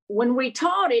 when we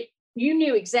taught it, you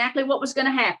knew exactly what was going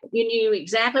to happen. You knew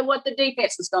exactly what the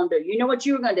defense was going to do. You know what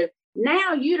you were going to do.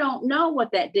 Now you don't know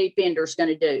what that defender is going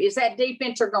to do. Is that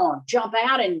defender going to jump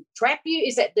out and trap you?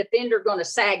 Is that defender going to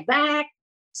sag back?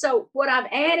 So what I've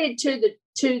added to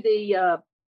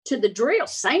the drill,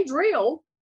 same drill,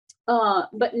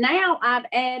 but now I've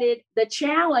added the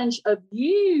challenge of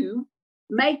you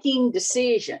making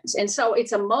decisions. And so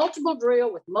it's a multiple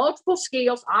drill with multiple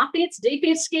skills, offense,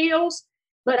 defense skills,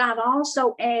 but I've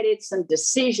also added some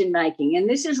decision making. And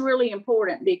this is really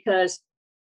important because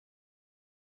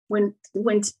when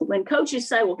coaches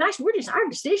say, well, gosh, our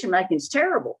decision making is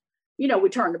terrible. We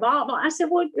turn the ball. I said,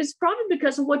 well, it's probably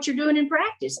because of what you're doing in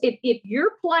practice. If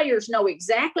your players know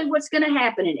exactly what's going to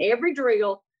happen in every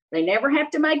drill, they never have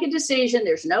to make a decision.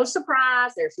 There's no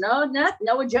surprise. There's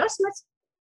no adjustments.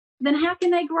 Then how can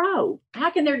they grow?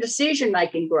 How can their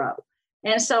decision-making grow?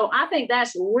 And so I think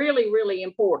that's really, really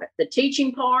important. The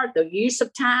teaching part, the use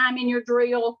of time in your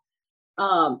drill,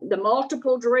 the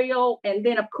multiple drill, and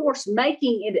then, of course,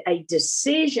 making it a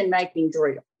decision-making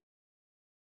drill.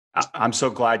 I'm so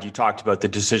glad you talked about the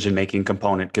decision-making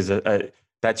component because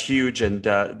that's huge. And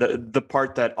the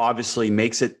part that obviously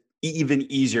makes it even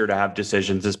easier to have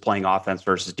decisions is playing offense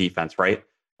versus defense, right?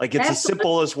 Like it's the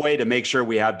simplest way to make sure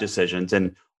we have decisions.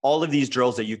 And all of these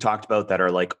drills that you talked about that are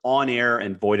like on air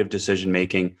and void of decision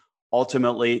making,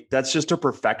 ultimately, that's just a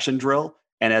perfection drill.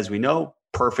 And as we know,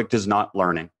 perfect is not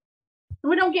learning.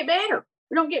 We don't get better.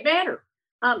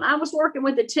 I was working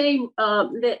with a team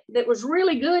that was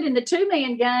really good in the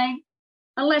two-man game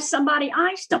unless somebody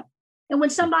iced them. And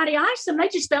when somebody iced them, they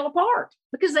just fell apart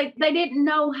because they didn't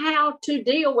know how to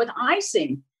deal with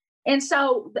icing. And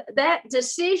so that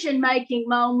decision-making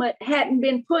moment hadn't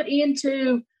been put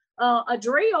into a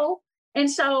drill. And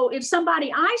so if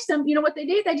somebody iced them, you know what they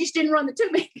did? They just didn't run the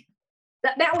two-man.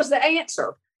 That was the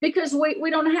answer because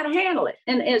we don't know how to handle it.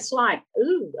 And it's like,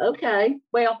 ooh, okay,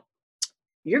 well,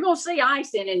 you're going to see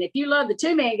icing. And if you love the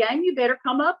two-man game, you better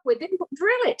come up with it and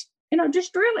drill it.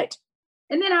 Just drill it.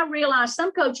 And then I realized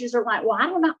some coaches are like, well, I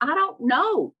don't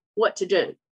know what to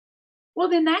do. Well,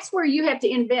 then that's where you have to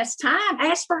invest time.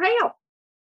 Ask for help.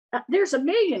 There's a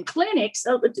million clinics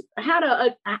of how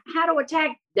to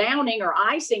attack downing or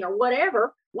icing or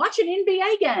whatever. Watch an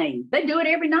NBA game. They do it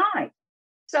every night.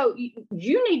 So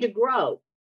you need to grow.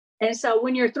 And so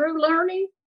when you're through learning,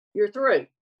 you're through.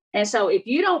 And so if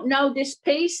you don't know this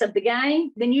piece of the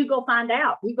game, then you go find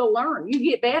out. You go learn. You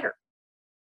get better.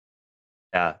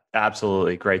 Yeah,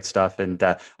 absolutely. Great stuff. And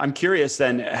I'm curious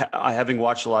then, having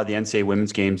watched a lot of the NCAA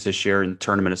women's games this year and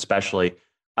tournament especially,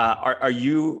 are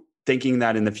you thinking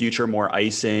that in the future, more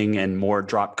icing and more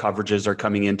drop coverages are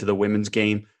coming into the women's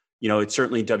game? It's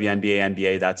certainly WNBA,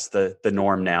 NBA, that's the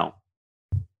norm now.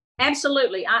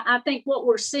 Absolutely. I think what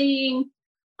we're seeing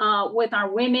with our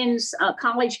women's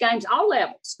college games, all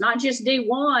levels, not just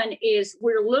D1, is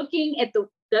we're looking at the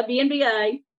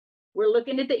WNBA, we're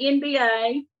looking at the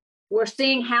NBA, we're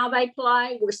seeing how they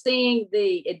play, we're seeing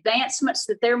the advancements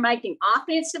that they're making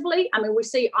offensively. I mean, we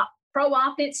see pro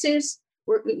offenses.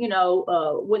 When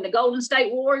the Golden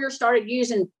State Warriors started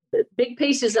using big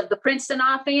pieces of the Princeton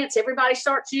offense, everybody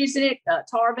starts using it.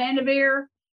 Tara Vanderveer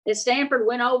at Stanford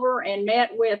went over and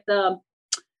met with the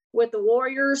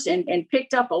Warriors and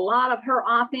picked up a lot of her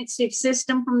offensive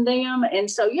system from them. And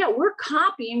so, yeah, we're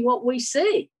copying what we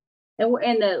see.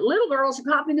 And the little girls are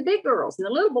copying the big girls, and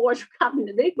the little boys are copying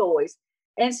the big boys.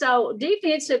 And so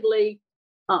defensively,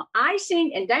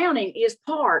 icing and downing is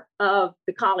part of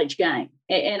the college game.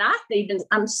 And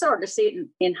I'm starting to see it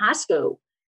in high school.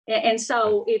 And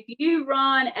so if you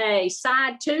run a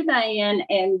side 2-man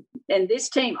and this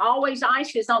team always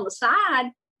ices on the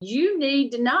side, you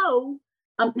need to know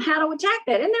how to attack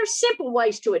that. And there's simple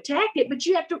ways to attack it, but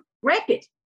you have to rep it,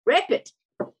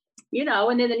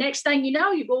 and then the next thing you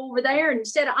know, you go over there and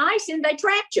instead of icing, they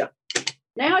trapped you.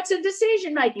 Now it's a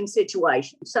decision-making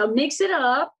situation. So mix it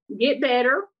up, get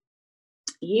better,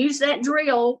 use that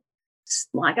drill.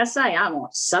 Like I say, I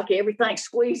want to suck everything,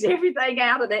 squeeze everything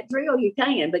out of that drill you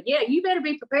can. But yeah, you better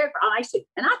be prepared for icing.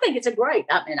 And I think it's if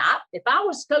I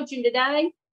was coaching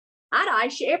today, I'd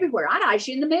ice you everywhere. I'd ice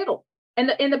you in the middle. And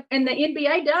the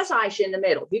NBA does ice you in the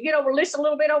middle. You get over this a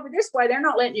little bit over this way, they're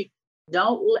not letting you.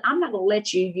 I'm not going to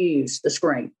let you use the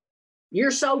screen.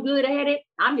 You're so good at it.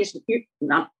 You're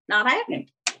not happening.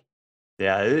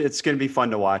 Yeah, it's going to be fun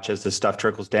to watch as the stuff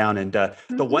trickles down. And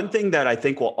the one thing that I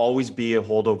think will always be a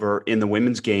holdover in the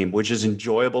women's game, which is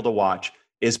enjoyable to watch,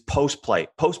 is post play.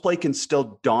 Post play can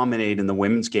still dominate in the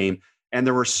women's game. And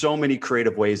there were so many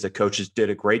creative ways that coaches did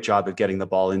a great job of getting the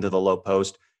ball into the low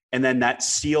post. And then that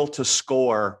seal to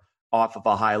score off of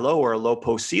a high-low or a low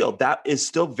post seal, that is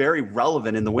still very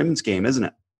relevant in the women's game, isn't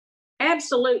it?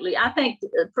 Absolutely. I think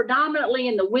predominantly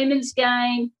in the women's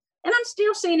game, and I'm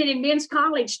still seeing it in men's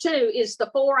college too, is the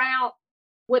 4-out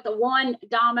with a 1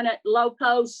 dominant low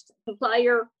post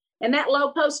player. And that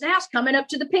low post now is coming up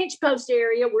to the pinch post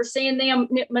area. We're seeing them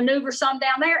maneuver some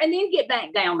down there and then get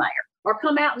back down there, or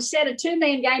come out and set a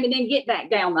 2-man game and then get back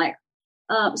down there.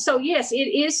 So, yes, it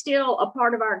is still a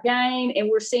part of our game, and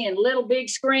we're seeing little big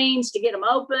screens to get them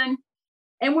open.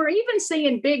 And we're even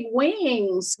seeing big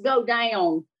wings go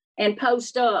down and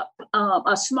post up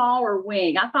a smaller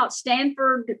wing. I thought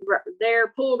Stanford there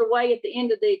pulled away at the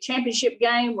end of the championship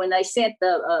game when they sent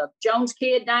the Jones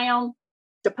kid down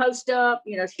to post up.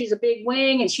 She's a big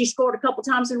wing, and she scored a couple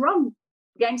times in a row.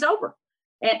 Game's over.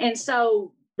 And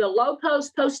so the low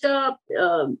post up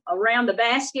around the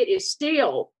basket is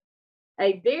still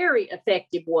a very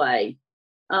effective way,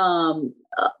 in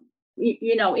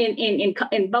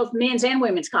both men's and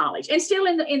women's college, and still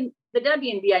in the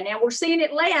WNBA. Now we're seeing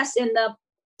it less in the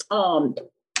NBA,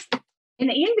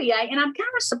 and I'm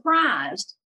kind of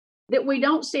surprised that we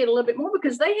don't see it a little bit more,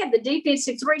 because they have the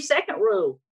defensive 3-second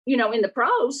rule, in the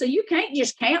pros, so you can't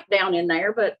just camp down in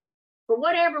there. But for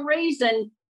whatever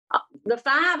reason, the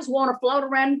fives want to float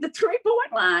around the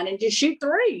 3-point line and just shoot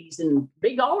threes and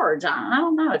be guards. I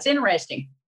don't know. It's interesting.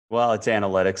 Well, it's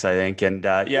analytics, I think. And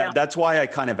that's why I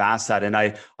kind of asked that. And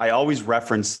I always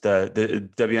reference the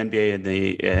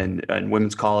WNBA and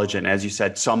women's college. And as you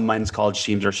said, some men's college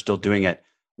teams are still doing it.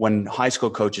 When high school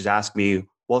coaches ask me,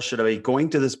 well, should I be going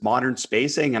to this modern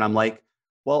spacing? And I'm like,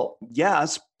 well,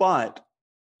 yes, but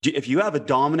if you have a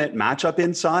dominant matchup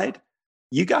inside,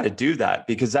 you got to do that,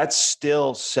 because that's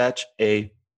still such a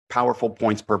powerful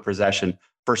points per possession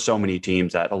for so many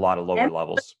teams at a lot of lower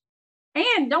levels.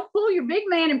 And don't pull your big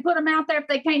man and put them out there if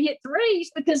they can't hit threes,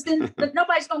 because then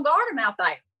nobody's going to guard them out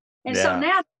there. And so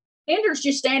now Ender's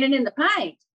just standing in the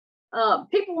paint.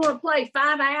 People want to play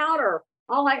 5-out or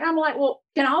all that. I'm like, well,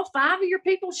 can all 5 of your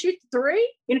people shoot the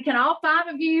 3? Can all 5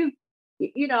 of you,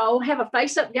 have a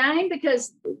face-up game?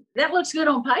 Because that looks good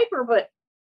on paper, but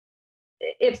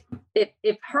if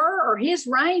her or his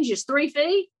range is 3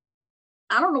 feet,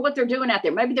 I don't know what they're doing out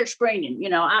there. Maybe they're screening,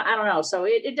 I don't know. So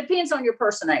it depends on your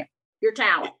personnel, your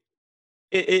talent.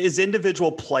 Is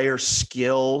individual player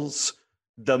skills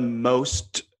the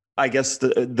most, I guess,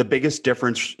 the biggest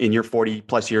difference in your 40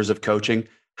 plus years of coaching?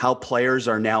 How players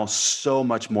are now so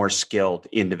much more skilled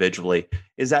individually.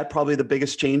 Is that probably the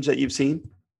biggest change that you've seen?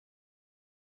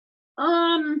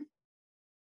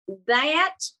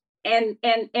 That and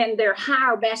their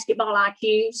higher basketball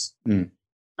IQs.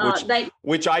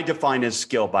 Which I define as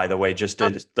skill, by the way, just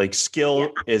as like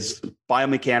skill is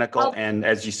biomechanical and,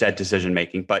 as you said, decision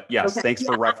making. But yes, thanks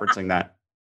for referencing that.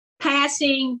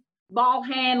 Passing, ball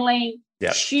handling,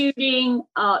 shooting,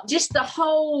 just the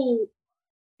whole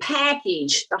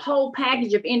package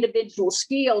of individual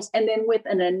skills, and then with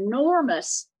an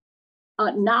enormous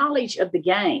knowledge of the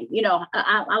game.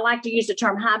 I like to use the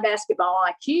term high basketball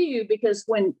IQ, because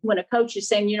when a coach is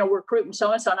saying, we're recruiting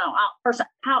so-and-so,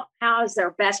 how is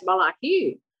their basketball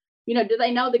IQ? Do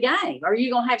they know the game? Are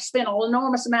you going to have to spend an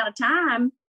enormous amount of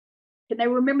time? Can they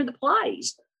remember the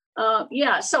plays?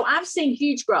 So I've seen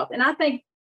huge growth. And I think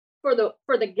for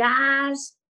the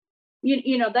guys,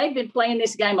 they've been playing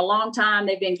this game a long time.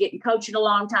 They've been coaching a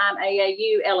long time,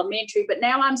 AAU, elementary. But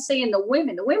now I'm seeing the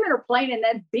women. The women are playing in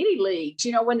that bitty leagues,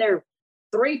 when they're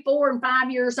 3, 4, and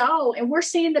 5 years old. And we're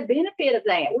seeing the benefit of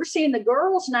that. We're seeing the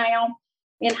girls now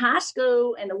in high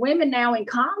school and the women now in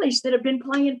college that have been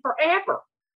playing forever.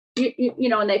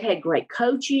 And they've had great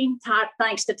coaching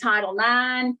thanks to Title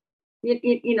IX.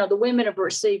 The women have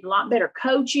received a lot better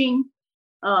coaching.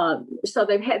 So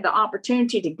they've had the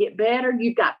opportunity to get better.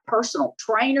 You've got personal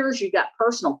trainers, you've got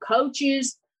personal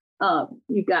coaches,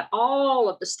 you've got all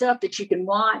of the stuff that you can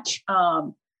watch.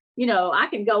 I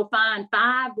can go find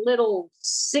 5 little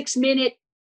 6-minute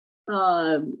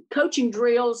coaching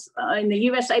drills in the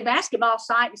USA basketball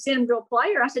site and send them to a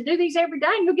player. I said, do these every day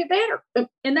and you'll get better.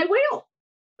 And they will.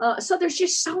 So there's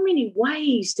just so many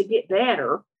ways to get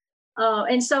better.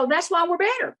 And so that's why we're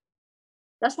better.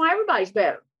 That's why everybody's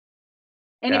better.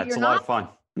 And if you're not, it's a lot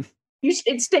of fun.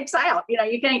 It sticks out.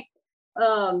 You can't,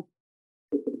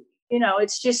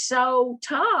 it's just so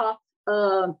tough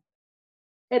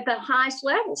at the highest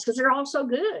levels because they're all so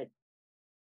good.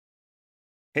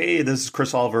 Hey, this is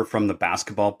Chris Oliver from the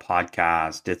Basketball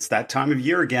Podcast. It's that time of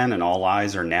year again, and all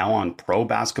eyes are now on pro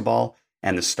basketball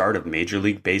and the start of Major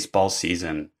League Baseball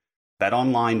season.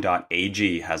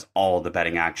 BetOnline.ag has all the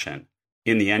betting action.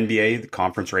 In the NBA, the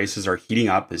conference races are heating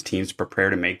up as teams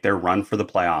prepare to make their run for the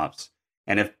playoffs.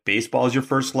 And if baseball is your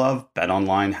first love,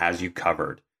 BetOnline has you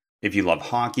covered. If you love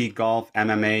hockey, golf,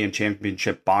 MMA, and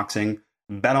championship boxing,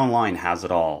 BetOnline has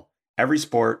it all. Every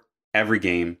sport, every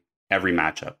game, every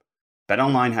matchup.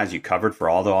 BetOnline has you covered for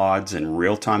all the odds and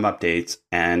real-time updates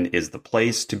and is the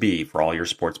place to be for all your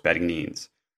sports betting needs.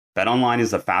 BetOnline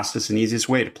is the fastest and easiest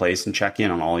way to place and check in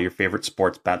on all your favorite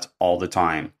sports bets all the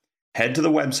time. Head to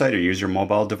the website or use your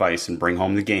mobile device and bring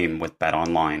home the game with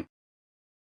BetOnline.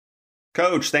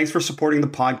 Coach, thanks for supporting the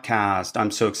podcast.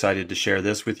 I'm so excited to share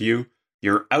this with you.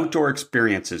 Your outdoor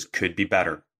experiences could be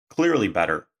better, clearly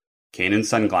better. Kaenon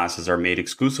sunglasses are made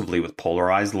exclusively with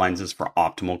polarized lenses for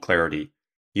optimal clarity.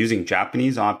 Using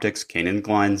Japanese optics, Kaenon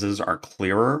lenses are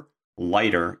clearer,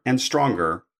 lighter, and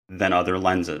stronger than other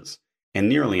lenses, and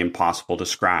nearly impossible to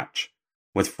scratch.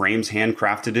 With frames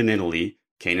handcrafted in Italy,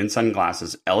 Kaenon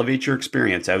sunglasses elevate your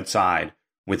experience outside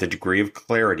with a degree of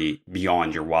clarity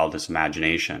beyond your wildest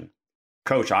imagination.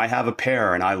 Coach, I have a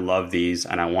pair and I love these,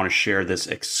 and I want to share this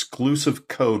exclusive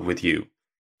code with you.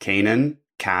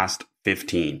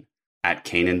 KaenonCast15 at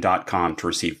Kaenon.com to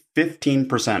receive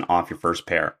 15% off your first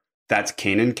pair. That's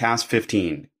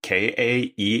KaenonCast15,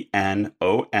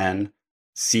 KaenonCast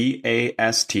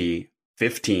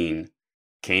 15,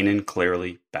 Kaenon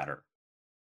clearly better.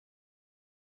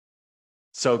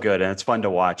 So good, and it's fun to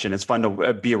watch, and it's fun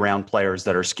to be around players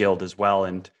that are skilled as well.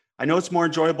 And I know it's more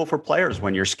enjoyable for players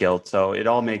when you're skilled, so it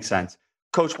all makes sense.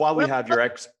 Coach, while we have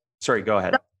your sorry, go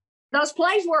ahead. Those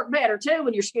plays work better too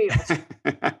when you're skilled.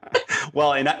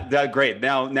 Well, and great.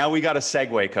 Now we got a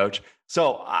segue, Coach.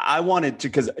 So I wanted to,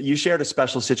 because you shared a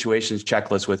special situations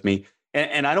checklist with me,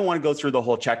 and I don't want to go through the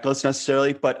whole checklist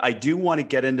necessarily, but I do want to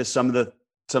get into some of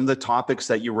the topics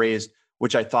that you raised,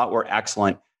 which I thought were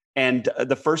excellent. And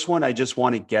the first one I just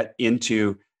want to get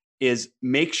into is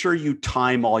make sure you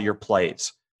time all your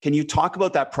plays. Can you talk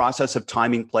about that process of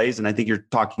timing plays? And I think you're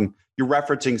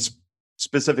referencing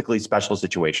specifically special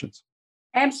situations.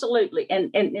 Absolutely.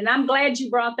 And I'm glad you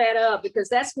brought that up because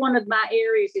that's one of my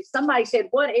areas. If somebody said,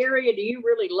 what area do you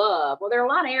really love? Well, there are a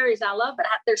lot of areas I love, but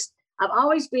I've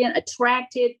always been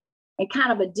attracted and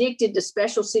kind of addicted to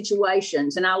special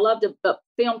situations. And I love to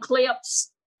film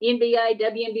clips, NBA,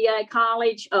 WNBA,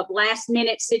 college, of last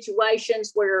minute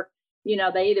situations where,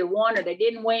 they either won or they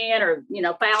didn't win or,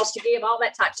 fouls to give, all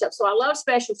that type of stuff. So I love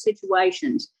special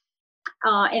situations.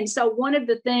 And so one of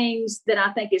the things that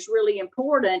I think is really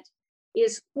important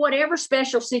is whatever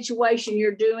special situation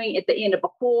you're doing at the end of a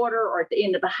quarter or at the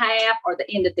end of a half or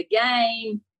the end of the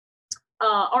game,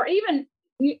 or even,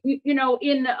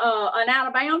 in an out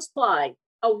of bounds play,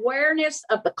 awareness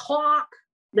of the clock,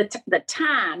 the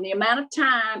time, the amount of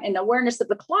time and the awareness of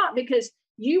the clock, because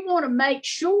you want to make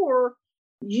sure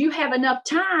you have enough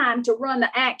time to run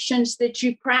the actions that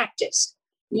you practice.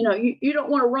 You don't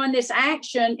want to run this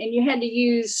action and you had to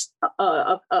use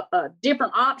a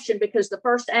different option because the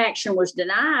first action was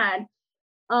denied,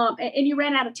 and you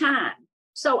ran out of time.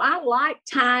 So I like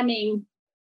timing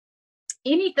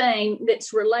anything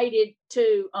that's related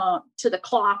to the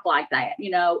clock like that,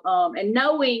 and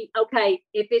knowing, okay,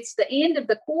 if it's the end of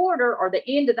the quarter or the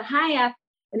end of the half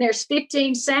and there's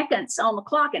 15 seconds on the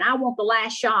clock and I want the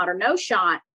last shot or no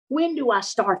shot, when do I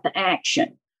start the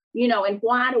action? And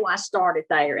why do I start it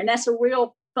there? And that's a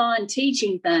real fun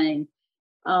teaching thing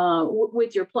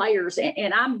with your players.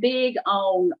 And I'm big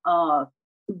on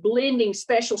blending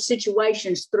special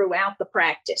situations throughout the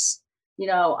practice.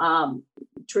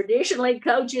 Traditionally,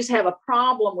 coaches have a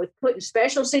problem with putting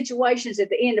special situations at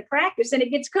the end of practice and it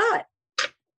gets cut.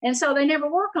 And so they never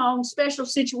work on special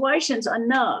situations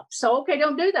enough. So, okay,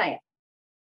 don't do that.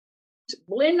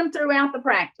 Blend them throughout the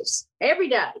practice every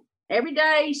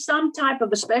day, some type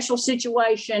of a special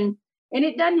situation. And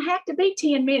it doesn't have to be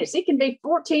 10 minutes. It can be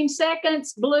 14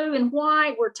 seconds, blue and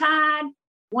white. We're tied.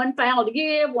 One foul to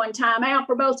give, one timeout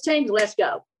for both teams. Let's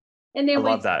go. And then I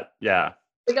love that. Yeah.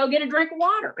 We go get a drink of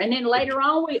water. And then later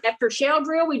on, after shell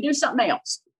drill, we do something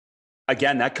else.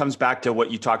 Again, that comes back to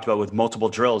what you talked about with multiple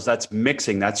drills. That's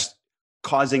mixing. That's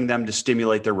causing them to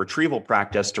stimulate their retrieval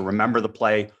practice to remember the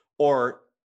play or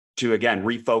to, again,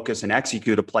 refocus and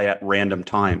execute a play at random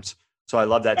times. So I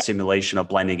love that simulation of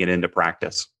blending it into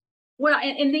practice. Well,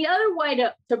 and the other way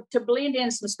to blend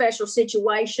in some special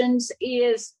situations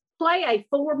is play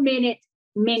a 4-minute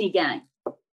mini game.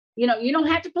 You don't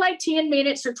have to play 10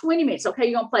 minutes or 20 minutes. Okay,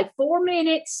 you're going to play 4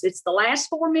 minutes. It's the last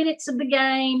 4 minutes of the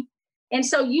game. And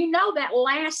so that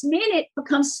last minute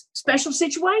becomes special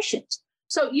situations.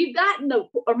 So you've gotten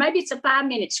or maybe it's a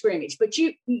 5-minute scrimmage, but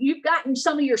you've gotten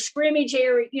some of your scrimmage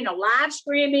area, live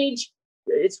scrimmage.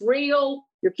 It's real.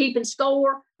 You're keeping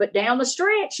score, but down the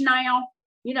stretch now,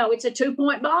 it's a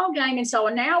 2-point ball game. And so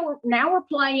now we're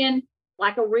playing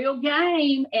like a real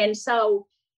game. And so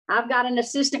I've got an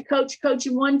assistant coach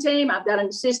coaching one team. I've got an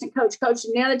assistant coach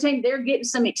coaching the other team. They're getting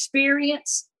some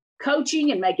experience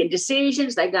coaching and making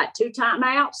decisions. They've got 2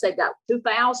 timeouts. They've got 2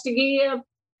 fouls to give.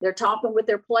 They're talking with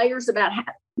their players about how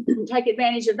to take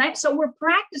advantage of that. So we're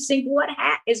practicing what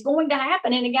is going to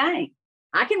happen in a game.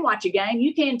 I can watch a game.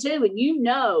 You can too.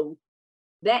 And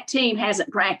that team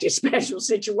hasn't practiced special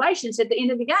situations at the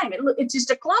end of the game. It's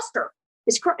just a cluster.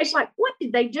 It's like, what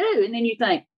did they do? And then you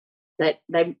think that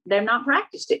they've not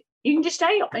practiced it. You can just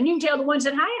tell, and you can tell the ones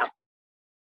that have.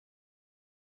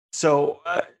 So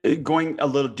going a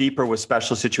little deeper with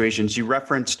special situations, you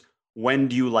referenced when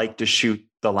do you like to shoot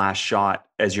the last shot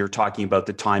as you're talking about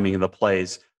the timing of the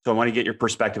plays. So I want to get your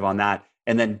perspective on that.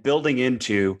 And then building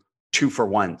into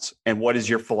 2-for-1s. And what is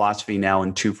your philosophy now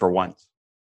in 2-for-1s?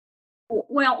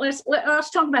 Well, let's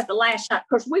talk about the last shot. Of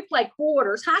course, we play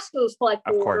quarters. High schools play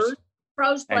quarters. Of course.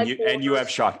 Pros play quarters. And you have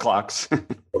shot clocks.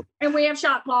 And we have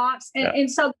shot clocks.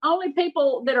 And so the only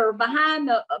people that are behind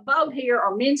the boat here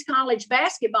are men's college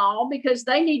basketball because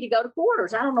they need to go to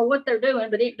quarters. I don't know what they're doing,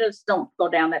 but it just don't go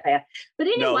down that path. But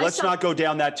anyway. No, let's not go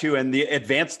down that too. And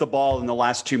advance the ball in the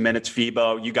last 2 minutes,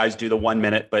 FIBA. You guys do the 1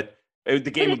 minute, but the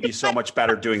game would be so much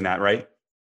better doing that, right?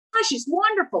 Gosh, it's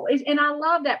wonderful. And I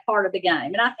love that part of the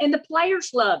game. And the players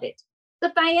love it. The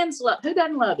fans love it. Who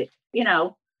doesn't love it?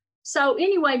 So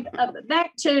anyway,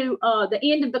 back to the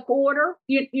end of the quarter,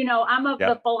 I'm of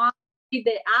the philosophy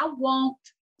that I want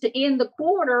to end the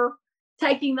quarter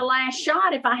taking the last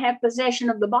shot if I have possession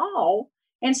of the ball.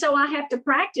 And so I have to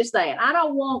practice that. I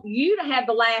don't want you to have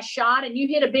the last shot and you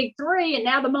hit a big 3 and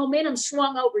now the momentum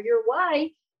swung over your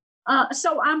way.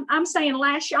 So I'm saying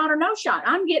last shot or no shot.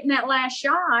 I'm getting that last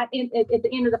shot at the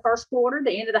end of the first quarter,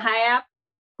 the end of the half.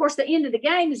 Of course, the end of the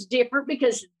game is different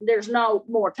because there's no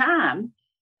more time.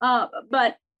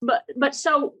 But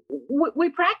so we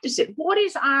practice it. What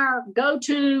is our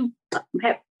go-to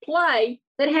play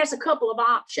that has a couple of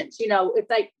options? If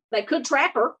they could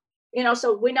trap her,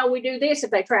 so we know we do this if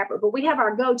they trap her, but we have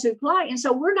our go-to play. And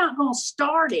so we're not going to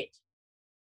start it.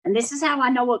 And this is how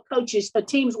I know a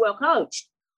team's well coached.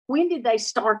 When did they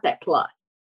start that play?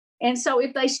 And so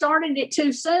if they started it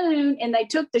too soon and they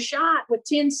took the shot with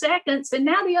 10 seconds, and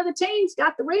now the other team's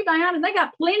got the rebound and they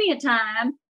got plenty of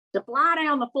time to fly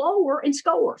down the floor and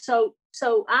score. So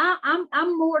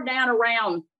I'm more down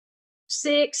around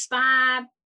 6, 5.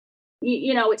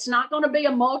 It's not going to be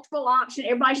a multiple option.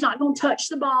 Everybody's not going to touch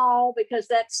the ball because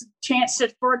that's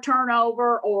chances for a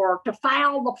turnover or to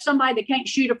foul somebody that can't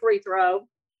shoot a free throw.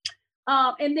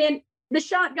 And then the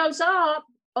shot goes up.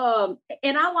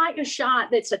 And I like a shot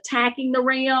that's attacking the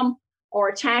rim or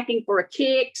attacking for a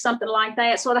kick, something like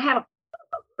that. So to have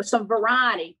some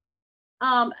variety.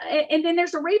 And then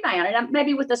there's a rebound. And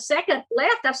maybe with a second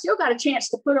left, I've still got a chance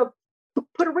to put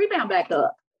a rebound back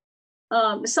up.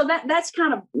 So that's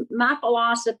kind of my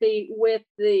philosophy with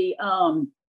the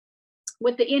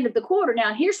end of the quarter.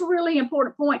 Now, here's a really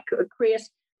important point, Chris.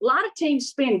 A lot of teams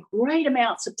spend great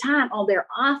amounts of time on their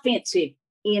offensive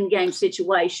in-game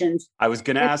situations. I was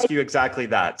going to ask you exactly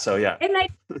that. So, yeah. And they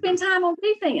spend time on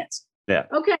defense. Yeah.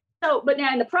 Okay. So, but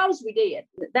now in the pros, we did.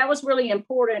 That was really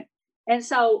important. And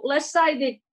so let's say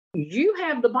that you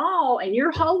have the ball and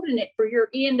you're holding it for your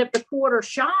end of the quarter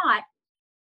shot.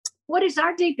 What is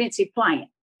our defensive plan?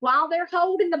 While they're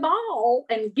holding the ball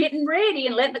and getting ready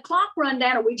and letting the clock run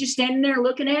down, are we just standing there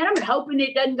looking at them and hoping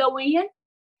it doesn't go in?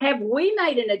 Have we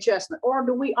made an adjustment, or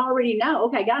do we already know?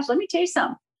 Okay, guys, let me tell you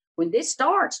something. When this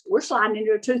starts, we're sliding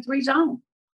into a 2-3 zone.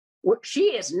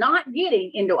 She is not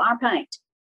getting into our paint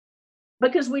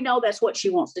because we know that's what she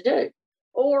wants to do.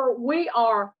 Or we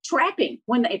are trapping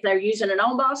if they're using an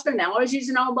on-ball screen. They always use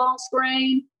an on-ball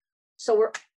screen.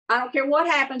 So I don't care what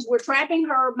happens. We're trapping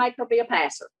her, make her be a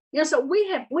passer. So we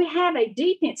have a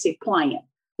defensive plan.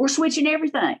 We're switching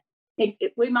everything.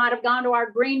 We might have gone to our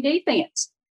green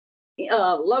defense,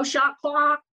 low shot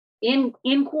clock, in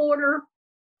quarter.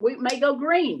 We may go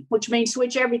green, which means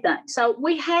switch everything. So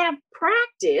we have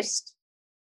practiced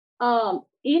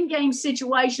in-game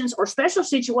situations or special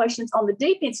situations on the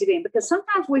defensive end because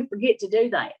sometimes we forget to do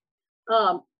that.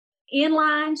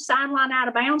 Inline, sideline, out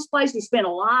of bounds plays, we spend a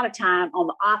lot of time on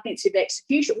the offensive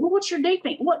execution. Well, what's your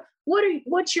defense?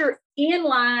 What's your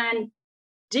inline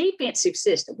defensive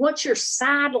system? What's your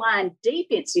sideline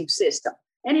defensive system?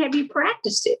 And have you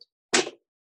practiced it?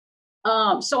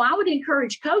 So I would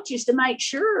encourage coaches to make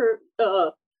sure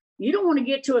you don't want to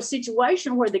get to a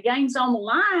situation where the game's on the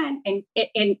line and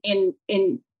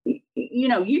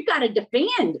you've got to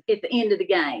defend at the end of the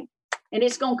game. And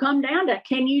it's going to come down to,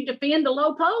 can you defend the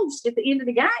low post at the end of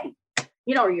the game?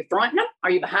 Are you fronting them?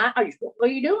 Are you behind? What are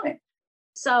you doing?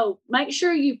 So make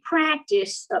sure you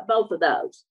practice both of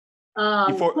those.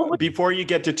 Before you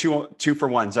get to two for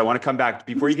ones, I want to come back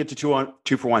before you get to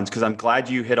two for ones, because I'm glad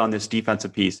you hit on this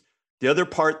defensive piece. The other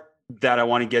part that I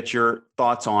want to get your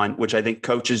thoughts on, which I think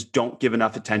coaches don't give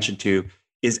enough attention to,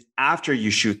 is after you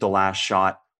shoot the last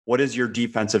shot, what is your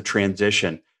defensive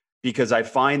transition? Because I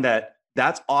find that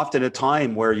that's often a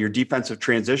time where your defensive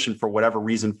transition, for whatever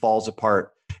reason, falls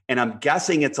apart. And I'm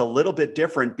guessing it's a little bit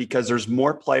different because there's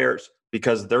more players,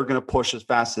 because they're going to push as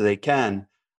fast as they can.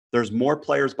 There's more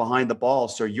players behind the ball.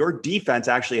 So your defense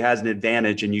actually has an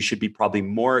advantage, and you should be probably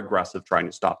more aggressive trying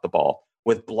to stop the ball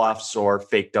with bluffs or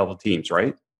fake double teams,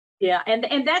 right? Yeah,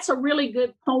 and that's a really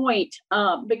good point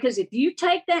because if you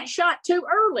take that shot too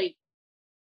early,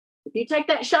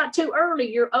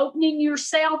 you're opening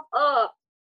yourself up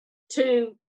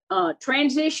to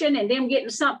transition and them getting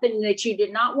something that you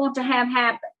did not want to have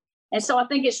happen. And so I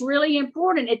think it's really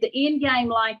important at the end game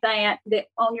like that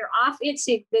on your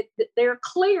offensive, that they're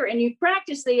clear and you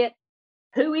practice that.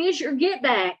 Who is your get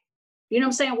back? You know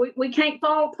what I'm saying? We can't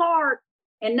fall apart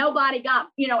and nobody got,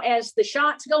 as the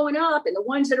shots going up and the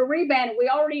ones that are rebounding, we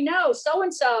already know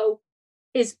so-and-so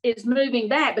is moving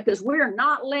back because we're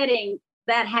not letting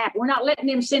that happen. We're not letting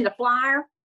them send a flyer,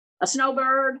 a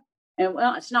snowbird, and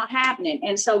it's not happening.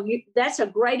 And so that's a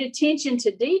great attention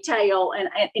to detail. And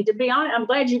to be honest, I'm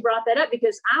glad you brought that up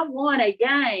because I won a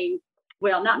game.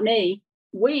 Well, not me,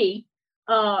 we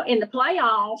in the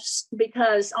playoffs,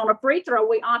 because on a free throw,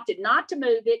 we opted not to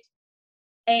move it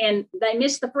and they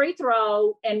missed the free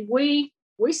throw. And we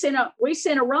sent a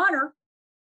runner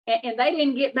and they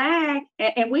didn't get back.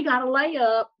 And we got a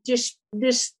layup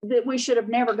that we should have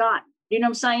never gotten. You know what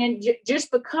I'm saying?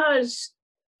 Just because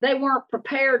they weren't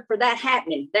prepared for that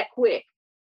happening that quick.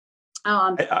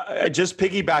 Just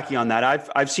piggybacking on that,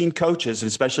 I've seen coaches,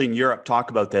 especially in Europe, talk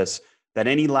about this, that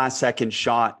any last second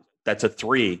shot that's a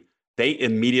three, they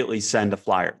immediately send a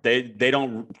flyer. They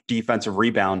don't defensive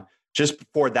rebound just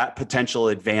for that potential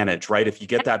advantage, right? If you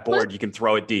get that board, you can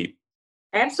throw it deep.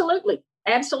 Absolutely.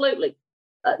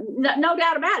 No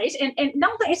doubt about it. And no,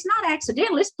 it's not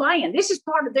accidental. It's playing. This is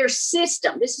part of their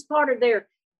system. This is part of their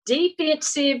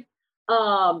defensive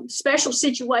special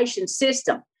situation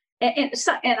system. And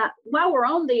while we're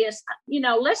on this,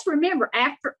 let's remember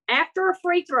after a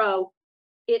free throw,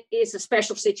 it is a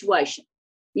special situation.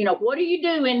 What are you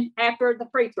doing after the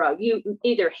free throw? You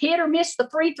either hit or miss the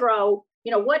free throw.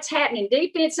 What's happening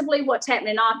defensively, what's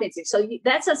happening offensively. So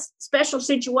that's a special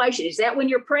situation. Is that when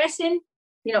you're pressing?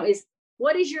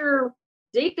 What is your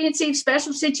defensive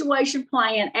special situation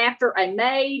plan after a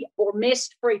made or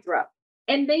missed free throw?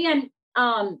 And then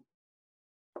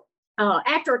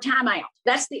after a timeout,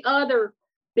 that's the other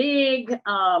big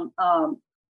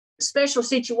special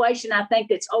situation I think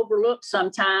that's overlooked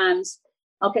sometimes.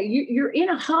 Okay, you're in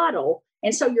a huddle,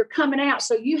 and so you're coming out.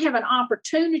 So you have an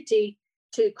opportunity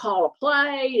to call a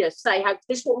play, to say, hey,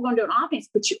 this is what we're going to do on offense,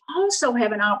 but you also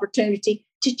have an opportunity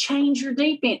to change your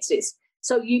defenses.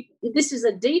 So this is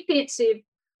a defensive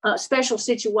special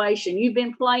situation. You've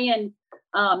been playing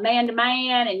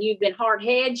man-to-man, and you've been hard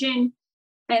hedging.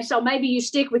 And so maybe you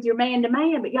stick with your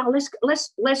man-to-man, but y'all,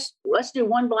 let's do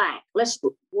one black.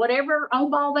 Whatever on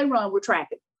ball they run, we're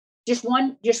tracking. Just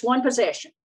one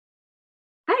possession.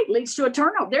 Hey, leads to a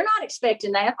turnover. They're not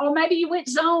expecting that. Or maybe you went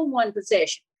zone one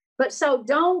possession. But so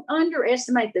don't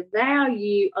underestimate the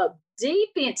value of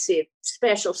defensive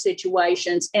special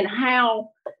situations and how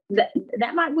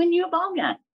that might win you a ball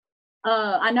game.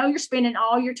 I know you're spending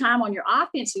all your time on your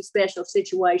offensive special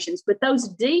situations, but those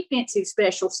defensive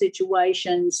special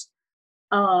situations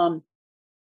are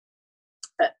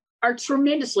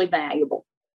tremendously valuable.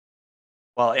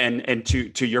 Well, and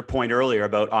to your point earlier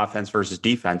about offense versus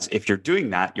defense, if you're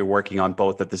doing that, you're working on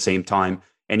both at the same time,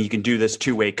 and you can do this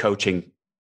two-way coaching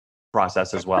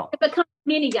process as well. It becomes a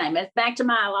mini game. It's back to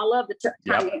I love the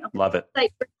time. Yep, love it.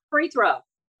 Free throw.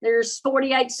 There's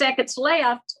 48 seconds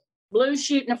left. Blues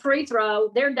shooting a free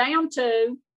throw. They're down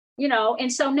 2,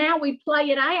 and so now we play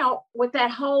it out with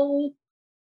that whole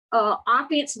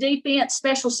offense, defense,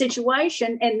 special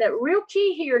situation. And the real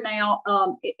key here now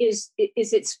is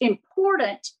it's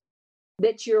important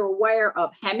that you're aware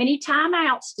of how many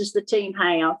timeouts does the team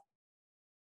have?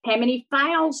 How many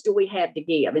fouls do we have to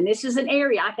give? And this is an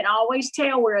area I can always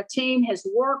tell where a team has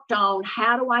worked on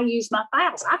how do I use my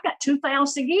fouls? I've got 2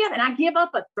 fouls to give and I give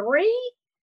up a 3.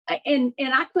 And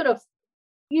I could have,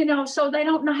 so they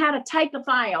don't know how to take a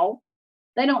foul.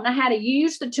 They don't know how to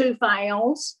use the 2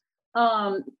 fouls.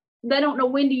 They don't know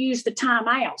when to use the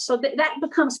timeout. So that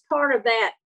becomes part of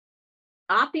that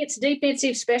offense,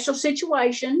 defensive, special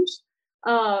situations.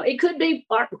 It could be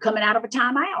coming out of a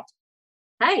timeout.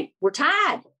 Hey, we're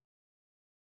tied.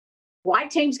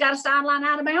 White team's got a sideline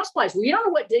out of bounds place. Well, you don't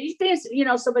know what defense,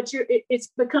 so but it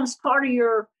becomes part of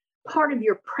your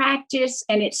practice,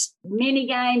 and it's mini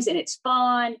games and it's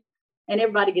fun and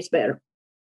everybody gets better.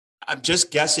 I'm just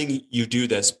guessing you do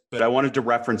this, but I wanted to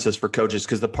reference this for coaches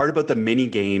because the part about the mini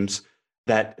games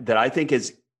that I think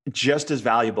is just as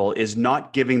valuable is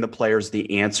not giving the players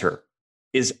the answer,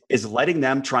 is letting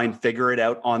them try and figure it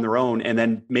out on their own and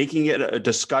then making it a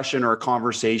discussion or a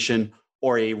conversation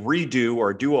or a redo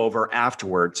or a do-over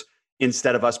afterwards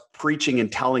instead of us preaching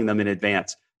and telling them in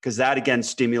advance, because that again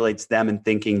stimulates them in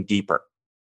thinking deeper.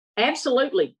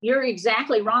 Absolutely. You're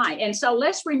exactly right. And so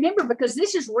let's remember, because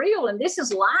this is real and this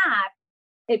is live.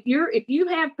 If you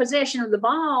have possession of the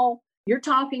ball, you're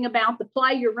talking about the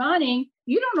play you're running.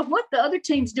 You don't know what the other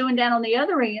team's doing down on the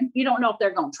other end. You don't know if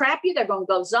they're going to trap you, they're going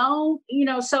to go zone,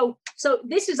 so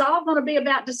this is all going to be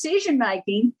about decision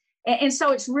making. And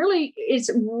so it's really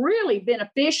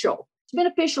beneficial. It's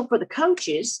beneficial for the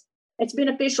coaches. It's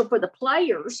beneficial for the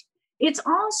players. It's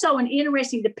also an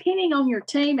interesting, depending on your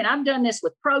team, and I've done this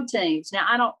with pro teams. Now,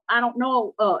 I don't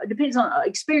know, it depends on an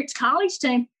experienced college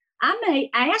team. I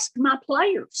may ask my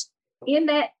players in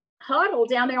that huddle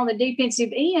down there on the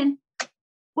defensive end,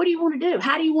 what do you want to do?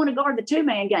 How do you want to guard the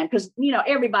 2-man game? Because,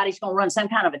 everybody's going to run some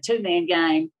kind of a 2-man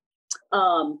game.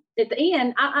 At the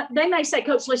end, they may say,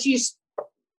 Coach, let's use,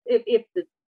 if the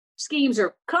schemes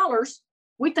are colors,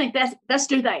 we think let's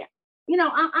do that.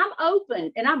 I'm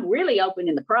open, and I'm really open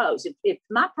in the pros. If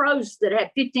my pros that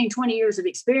have 15, 20 years of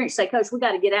experience say, Coach, we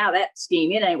got to get out of that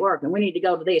scheme. It ain't working. We need to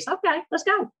go to this. Okay, let's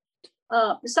go.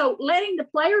 So letting the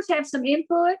players have some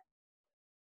input,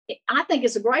 I think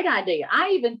it's a great idea. I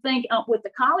even think with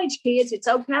the college kids, it's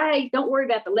okay. Don't worry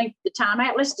about the length of the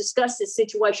timeout. Let's discuss this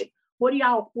situation. What do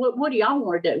y'all want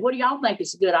to do? What do y'all think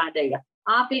is a good idea,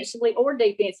 offensively or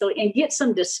defensively, and get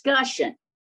some discussion,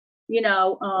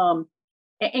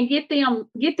 and get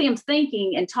them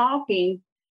thinking and talking.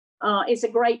 Is a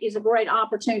great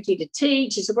opportunity to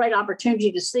teach. It's a great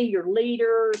opportunity to see your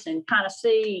leaders and kind of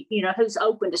see, who's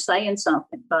open to saying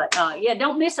something. But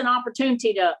don't miss an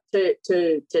opportunity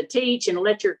to teach and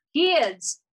let your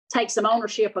kids take some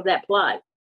ownership of that play.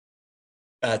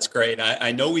 That's great.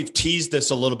 I know we've teased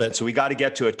this a little bit, so we got to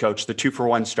get to it, Coach. The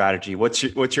 2-for-1 strategy. What's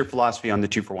your philosophy on the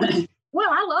 2-for-1? Well,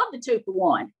 I love the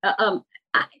 2-for-1.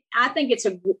 I think it's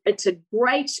a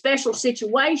great special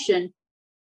situation.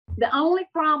 The only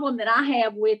problem that I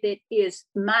have with it is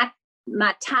my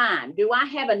time. Do I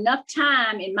have enough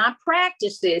time in my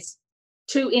practices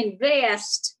to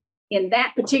invest in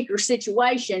that particular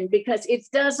situation? Because it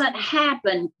doesn't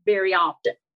happen very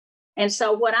often. And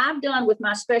so what I've done with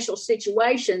my special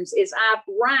situations is I've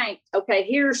ranked, okay,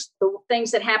 here's the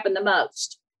things that happen the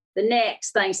most, the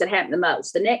next things that happen the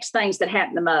most, the next things that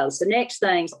happen the most, the next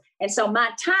things. And so my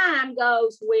time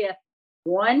goes with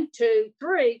 1, 2,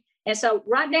 3. And so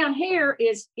right down here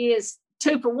is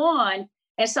 2-for-1.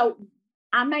 And so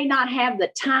I may not have the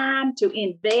time to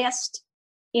invest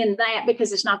in that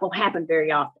because it's not going to happen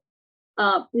very often.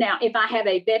 Now, if I have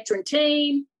a veteran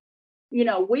team,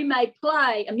 we may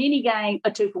play a mini game,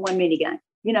 a 2-for-1 mini game,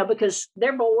 because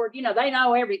they're bored, they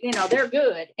know they're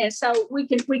good. And so we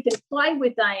can play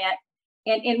with that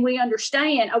and we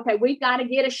understand, okay, we've got to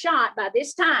get a shot by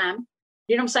this time.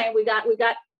 You know what I'm saying? We got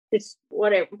it's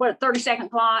whatever, what a 30-second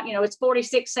clock, it's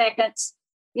 46 seconds.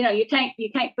 You can't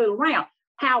fool around.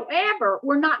 However,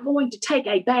 we're not going to take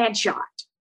a bad shot.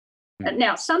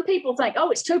 Now, some people think,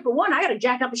 oh, it's 2-for-1. I got to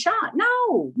jack up a shot.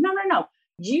 No.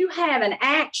 You have an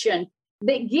action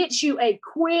that gets you a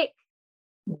quick,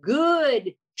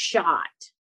 good shot.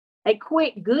 A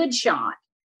quick, good shot.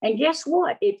 And guess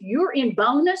what? If you're in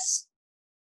bonus,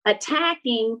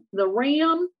 attacking the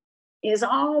rim is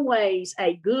always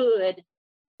a good,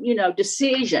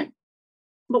 decision.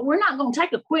 But we're not going to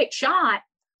take a quick shot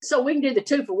so we can do the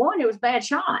 2-for-1. It was a bad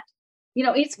shot.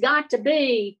 It's got to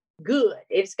be good.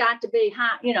 It's got to be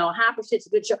high, high percent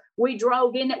of good shot. We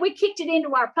drove in it. We kicked it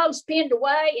into our post, pinned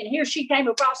away, and here she came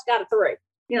across, got a 3.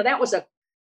 That was a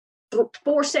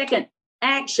 4-second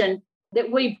action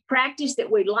that we practiced,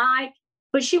 that we like,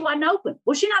 but she wasn't open.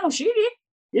 Well, she's not going to shoot it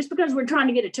just because we're trying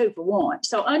to get a 2-for-1.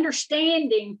 So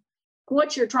understanding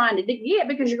what you're trying to get,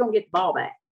 because you're going to get the ball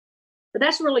back. But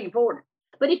that's really important.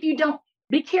 But if you don't,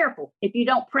 be careful. If you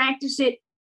don't practice it,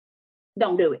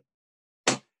 don't do it.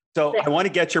 So I want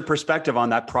to get your perspective on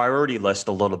that priority list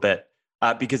a little bit,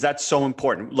 because that's so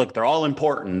important. Look, they're all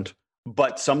important,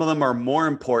 but some of them are more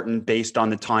important based on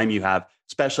the time you have,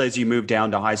 especially as you move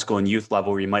down to high school and youth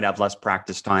level, where you might have less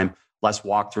practice time, less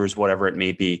walkthroughs, whatever it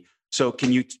may be. So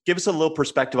can you give us a little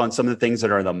perspective on some of the things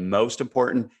that are the most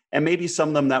important, and maybe some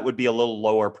of them that would be a little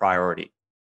lower priority?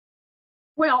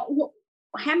 Well,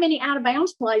 how many out of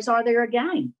bounds plays are there a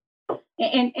game?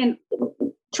 And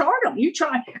chart them. You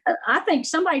try. I think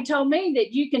somebody told me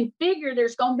that you can figure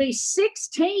there's going to be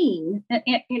 16. And,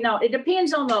 it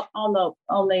depends on the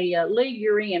league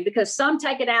you're in, because some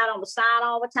take it out on the side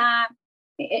all the time.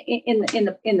 In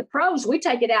the pros, we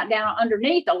take it out down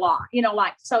underneath a lot.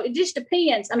 So it just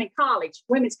depends. I mean, college,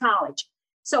 women's college.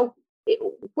 So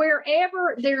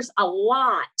wherever there's a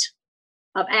lot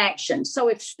of action. So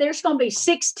if there's going to be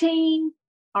 16,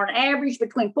 or an average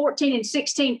between 14 and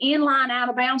 16 inline out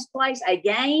of bounds plays a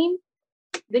game,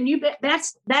 then you bet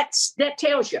that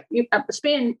tells you you're going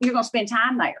to spend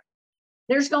time there.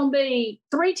 There's going to be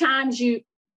 3 times you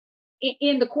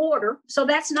in the quarter, so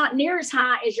that's not near as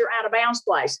high as your out of bounds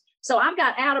plays. So I've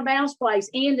got out of bounds plays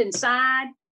end and side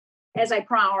as a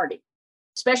priority.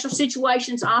 Special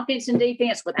situations, offense and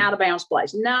defense with out of bounds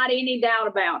plays, not any doubt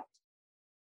about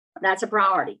it. That's a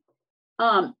priority.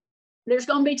 There's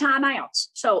going to be timeouts.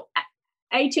 So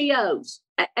ATOs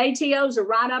are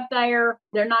right up there.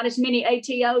 There are not as many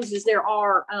ATOs as there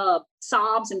are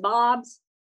sobs and bobs,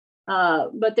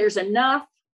 but there's enough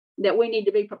that we need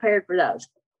to be prepared for those.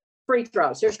 Free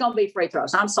throws. There's going to be free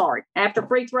throws. I'm sorry. After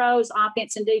free throws,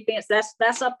 offense and defense,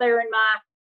 that's up there in my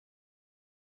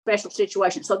special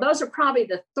situation. So those are probably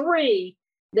the 3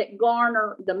 that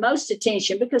garner the most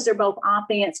attention, because they're both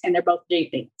offense and they're both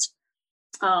defense.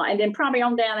 And then probably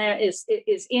on down there is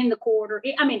in the quarter.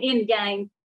 I mean, in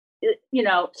game,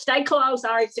 stay close.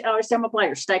 I always tell my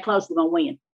players, stay close. We're going to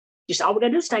win. Just all we got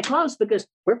to do is stay close, because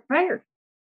we're prepared.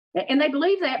 And they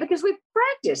believe that because we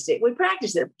practiced it. We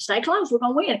practiced it. Stay close. We're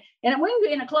going to win. And when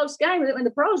we're in a close game in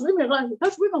the pros, we're going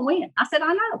to win. I said,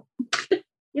 I know.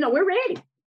 We're ready.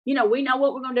 We know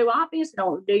what we're going to do offense,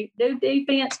 do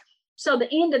defense. So the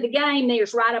end of the game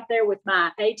there's right up there with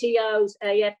my ATOs,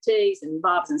 AFTs, and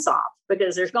bobs and sobs,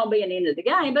 because there's going to be an end of the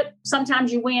game. But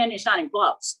sometimes you win, it's not even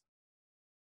close.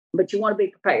 But you want to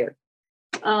be prepared.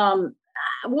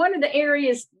 One of the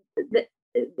areas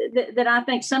that I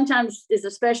think sometimes is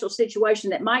a special situation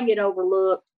that might get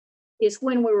overlooked is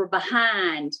when we were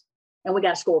behind and we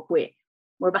got to score quick.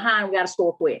 We're behind, we got to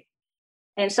score quick.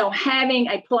 And so having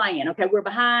a plan, okay, we're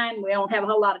behind, we don't have a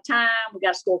whole lot of time, we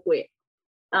got to score quick.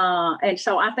 And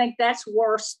so I think that's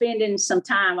worth spending some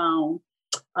time on,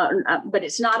 but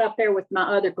it's not up there with my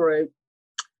other group.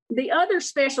 The other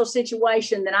special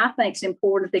situation that I think is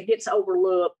important that gets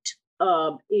overlooked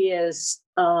is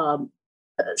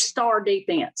star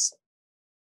defense.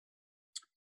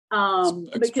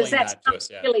 Because that's that to us,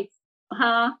 yeah. Really,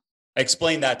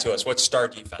 Explain that to us. What's star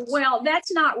defense? Well,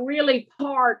 that's not really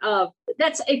part of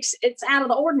it's out of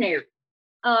the ordinary.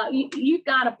 You've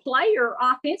got a player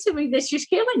offensively that's just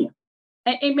killing you.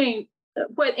 I mean,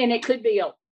 and it could be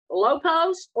a low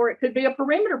post or it could be a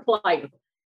perimeter player.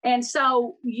 And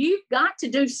so you've got to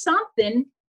do something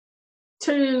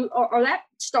or that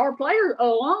star player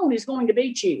alone is going to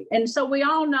beat you. And so we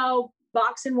all know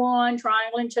boxing 1,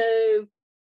 triangling 2.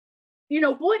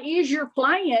 What is your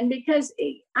plan? Because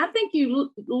I think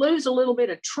you lose a little bit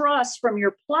of trust from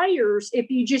your players if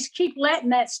you just keep letting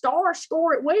that star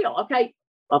score at will. Okay,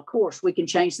 of course, we can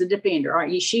change the defender. All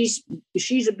right, she's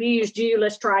abused you.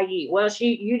 Let's try you. Well,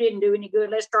 you didn't do any good.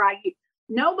 Let's try you.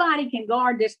 Nobody can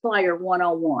guard this player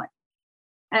one-on-one.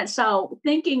 And so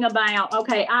thinking about,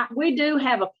 okay, we do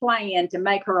have a plan to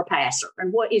make her a passer.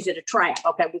 And what is it, a trap?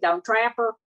 Okay, we don't trap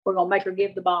her. We're going to make her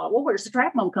give the ball. Well, where's the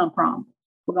trap going to come from?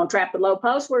 We're going to trap the low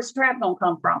post. Where's the trap going to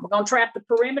come from? We're going to trap the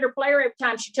perimeter player every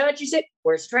time she touches it.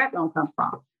 Where's the trap going to come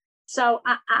from? So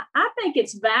I think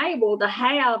it's valuable to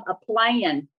have a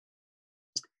plan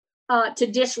to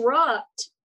disrupt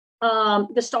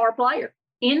the star player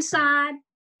inside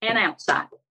and outside.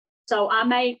 So I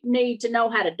may need to know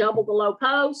how to double the low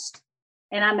post,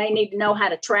 and I may need to know how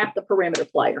to trap the perimeter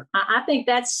player. I think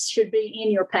that should be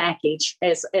in your package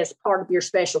as part of your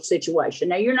special situation.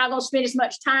 Now, you're not going to spend as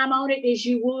much time on it as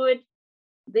you would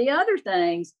the other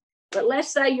things, but let's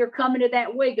say you're coming to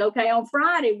that week. Okay, on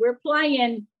Friday, we're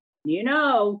playing,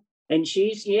 and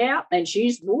she's,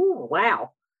 ooh,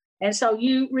 wow. And so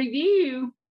you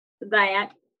review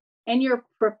that and you're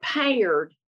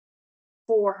prepared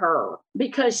for her,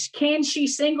 because can she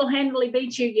single-handedly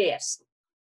beat you? Yes.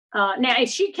 Now, if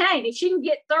she can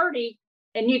get 30,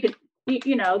 and you could,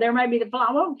 there may be the flaw.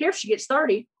 I don't care if she gets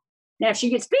 30. Now, if she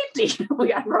gets 50, we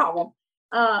got a problem.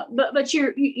 But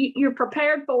you're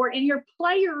prepared for it, and your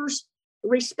players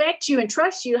respect you and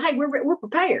trust you. Hey, we're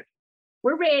prepared.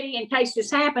 We're ready in case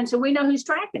this happens, and we know who's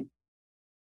trapping.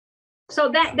 So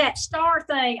that star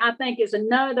thing, I think, is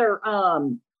another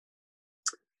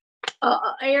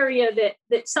area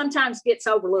that sometimes gets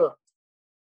overlooked.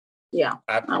 Yeah,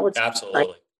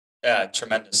 absolutely. Yeah,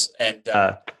 tremendous. And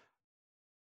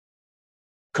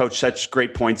Coach, such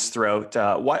great points throughout.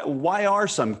 Why are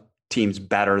some teams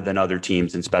better than other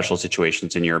teams in special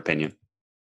situations, in your opinion?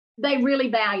 They really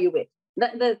value it.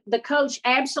 The coach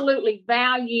absolutely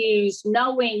values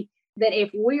knowing that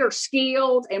if we are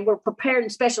skilled and we're prepared in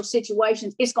special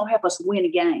situations, it's going to help us win a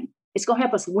game. It's going to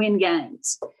help us win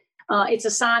games. It's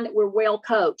a sign that we're well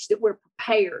coached, that we're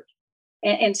prepared.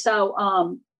 And so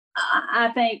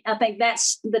I think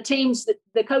that's the teams,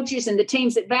 the coaches and the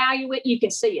teams that value it. You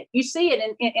can see it. You see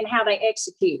it in how they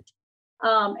execute.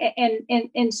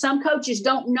 And some coaches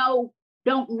don't know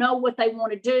what they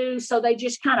want to do, so they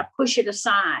just kind of push it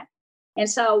aside. And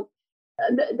so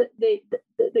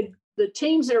the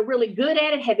teams that are really good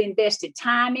at it have invested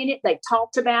time in it. They've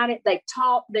talked about it. They've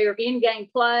taught their in-game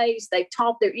plays. They've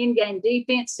taught their in-game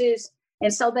defenses.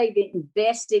 And so they've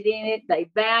invested in it.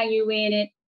 They value in it.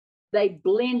 They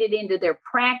blend it into their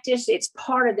practice. It's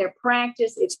part of their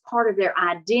practice. It's part of their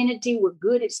identity. We're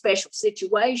good at special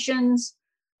situations.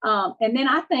 And then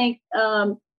I think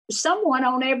someone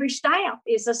on every staff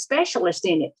is a specialist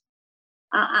in it.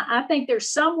 I think there's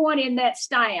someone in that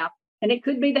staff, and it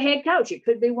could be the head coach, it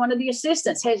could be one of the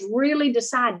assistants, has really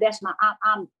decided that's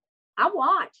I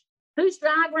watch. Who's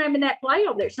diagramming that play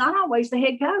over there? It's not always the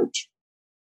head coach.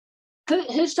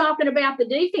 Who's talking about the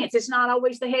defense? It's not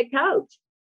always the head coach.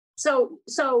 So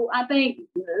I think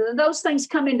those things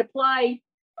come into play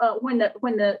when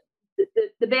the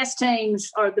best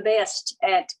teams are the best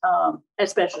at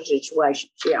special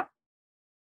situations. Yeah.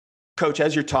 Coach,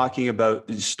 as you're talking about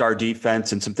star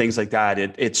defense and some things like that,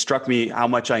 it struck me how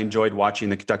much I enjoyed watching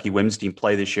the Kentucky women's team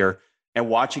play this year, and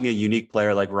watching a unique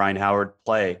player like Ryan Howard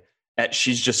play.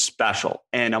 She's just special.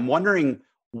 And I'm wondering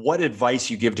what advice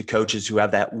you give to coaches who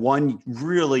have that one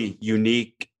really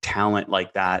unique talent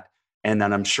like that, and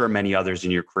then I'm sure many others in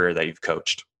your career that you've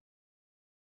coached.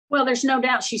 Well, there's no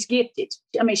doubt she's gifted.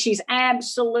 I mean, she's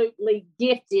absolutely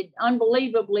gifted,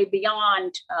 unbelievably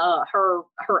beyond her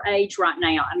age right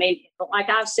now. I mean, like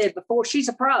I've said before, she's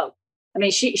a pro. I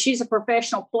mean, she's a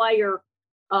professional player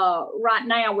right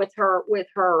now with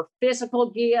her physical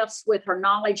gifts, with her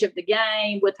knowledge of the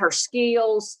game, with her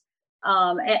skills.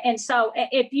 And so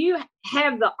if you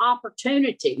have the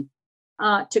opportunity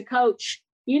to coach,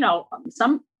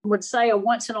 some would say a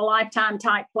once in a lifetime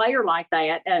type player like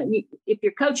that. If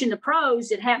you're coaching the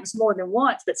pros, it happens more than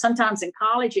once, but sometimes in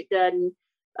college it doesn't.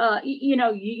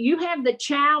 You have the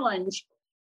challenge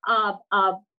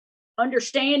of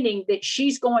understanding that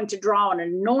she's going to draw an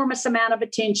enormous amount of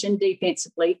attention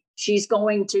defensively. She's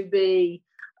going to be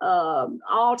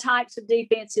all types of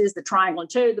defenses, the triangle and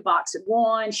two, the box and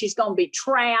one. She's going to be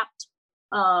trapped.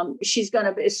 She's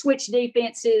going to switch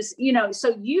defenses,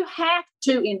 so you have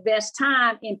to invest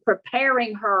time in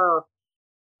preparing her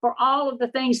for all of the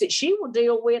things that she will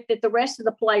deal with that the rest of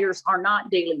the players are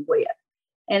not dealing with.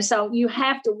 And so you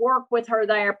have to work with her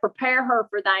there, prepare her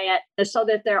for that so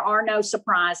that there are no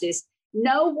surprises.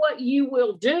 Know what you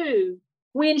will do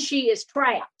when she is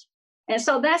trapped. And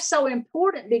so that's so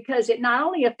important because it not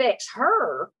only affects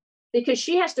her, because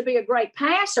she has to be a great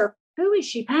passer. Who is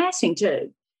she passing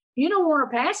to? You don't want her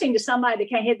passing to somebody that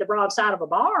can't hit the broadside of a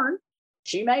barn.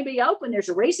 She may be open. There's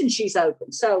a reason she's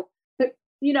open. So,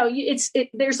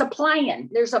 there's a plan.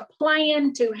 There's a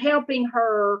plan to helping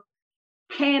her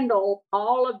handle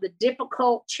all of the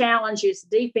difficult challenges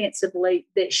defensively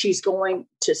that she's going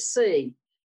to see.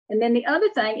 And then the other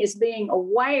thing is being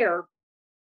aware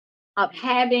of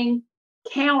having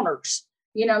counters.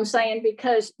 You know what I'm saying?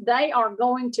 Because they are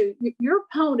going to, your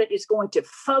opponent is going to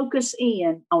focus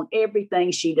in on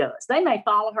everything she does. They may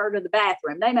follow her to the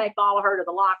bathroom. They may follow her to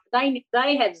the locker.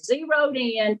 They have zeroed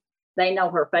in. They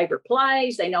know her favorite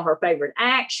plays. They know her favorite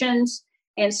actions.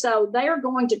 And so they are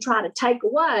going to try to take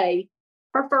away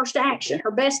her first action,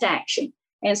 her best action.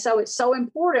 And so it's so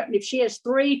important if she has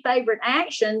 3 favorite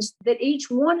actions that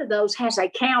each one of those has a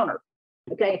counter.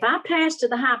 Okay, if I pass to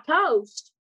the high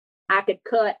post, I could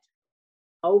cut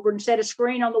over and set a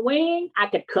screen on the wing. I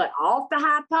could cut off the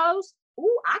high post.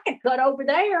 Ooh, I could cut over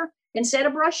there and set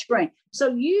a brush screen.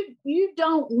 So you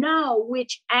don't know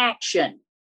which action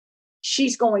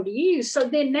she's going to use. So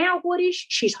then now what is she?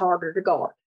 She's harder to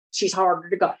guard. She's harder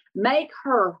to guard. Make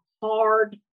her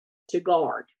hard to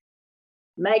guard.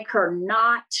 Make her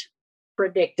not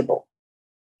predictable.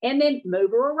 And then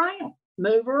move her around.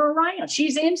 Move her around.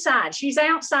 She's inside. She's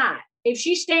outside. If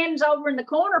she stands over in the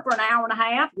corner for an hour and a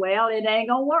half, well, it ain't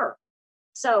going to work.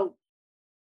 So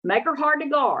make her hard to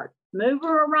guard. Move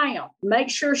her around. Make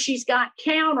sure she's got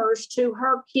counters to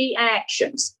her key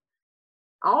actions.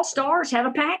 All stars have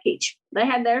a package.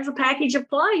 There's a package of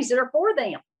plays that are for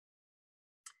them.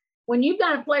 When you've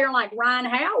got a player like Ryan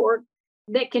Howard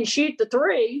that can shoot the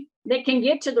 3, that can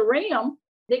get to the rim,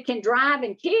 that can drive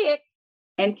and kick,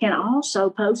 and can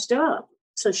also post up.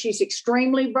 So she's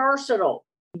extremely versatile.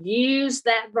 Use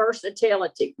that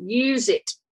versatility. Use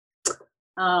it.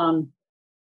 And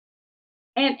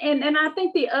I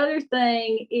think the other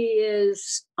thing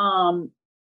is, and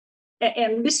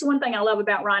this is one thing I love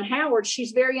about Ryan Howard,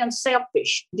 she's very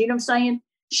unselfish. Do you know what I'm saying?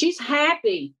 She's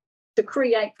happy to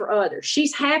create for others.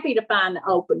 She's happy to find the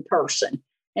open person.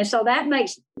 And so that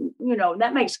makes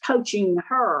coaching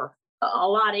her a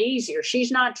lot easier.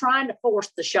 She's not trying to force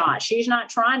the shot. She's not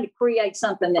trying to create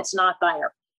something that's not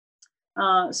there.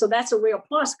 So that's a real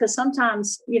plus because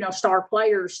sometimes, star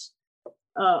players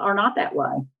are not that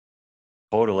way.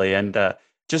 Totally. And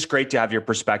just great to have your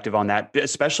perspective on that,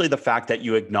 especially the fact that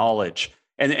you acknowledge,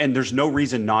 and there's no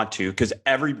reason not to, because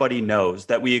everybody knows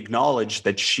that we acknowledge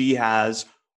that she has,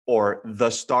 or the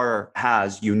star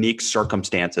has, unique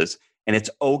circumstances. And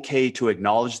it's okay to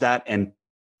acknowledge that and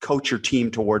coach your team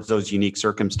towards those unique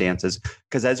circumstances.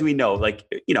 Because as we know,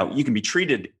 you can be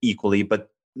treated equally,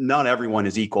 but not everyone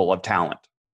is equal of talent.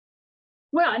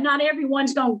 Well, not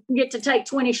everyone's going to get to take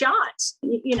 20 shots.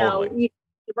 Totally.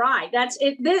 Right. That's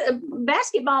it.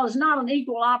 Basketball is not an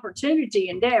equal opportunity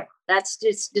endeavor. That's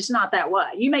just not that way.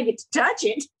 You may get to touch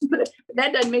it, but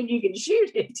that doesn't mean you can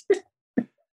shoot it.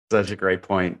 Such a great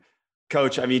point.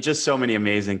 Coach, just so many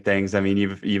amazing things.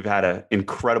 You've had an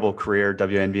incredible career,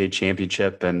 WNBA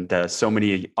championship, and so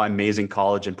many amazing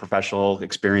college and professional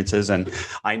experiences. And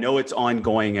I know it's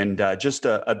ongoing. And just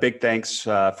a big thanks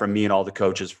from me and all the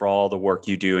coaches for all the work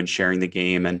you do in sharing the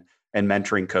game and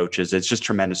mentoring coaches. It's just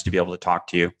tremendous to be able to talk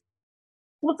to you.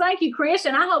 Well, thank you, Chris.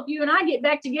 And I hope you and I get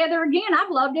back together again.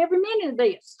 I've loved every minute of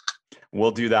this.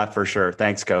 We'll do that for sure.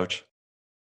 Thanks, Coach.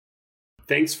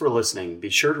 Thanks for listening. Be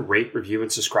sure to rate, review,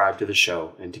 and subscribe to the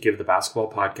show, and to give the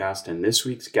Basketball Podcast and this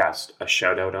week's guest a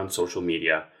shout out on social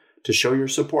media to show your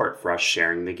support for us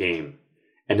sharing the game.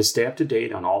 And to stay up to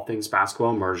date on all things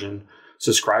basketball immersion,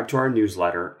 subscribe to our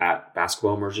newsletter at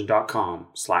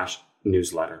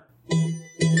basketballimmersion.com/newsletter.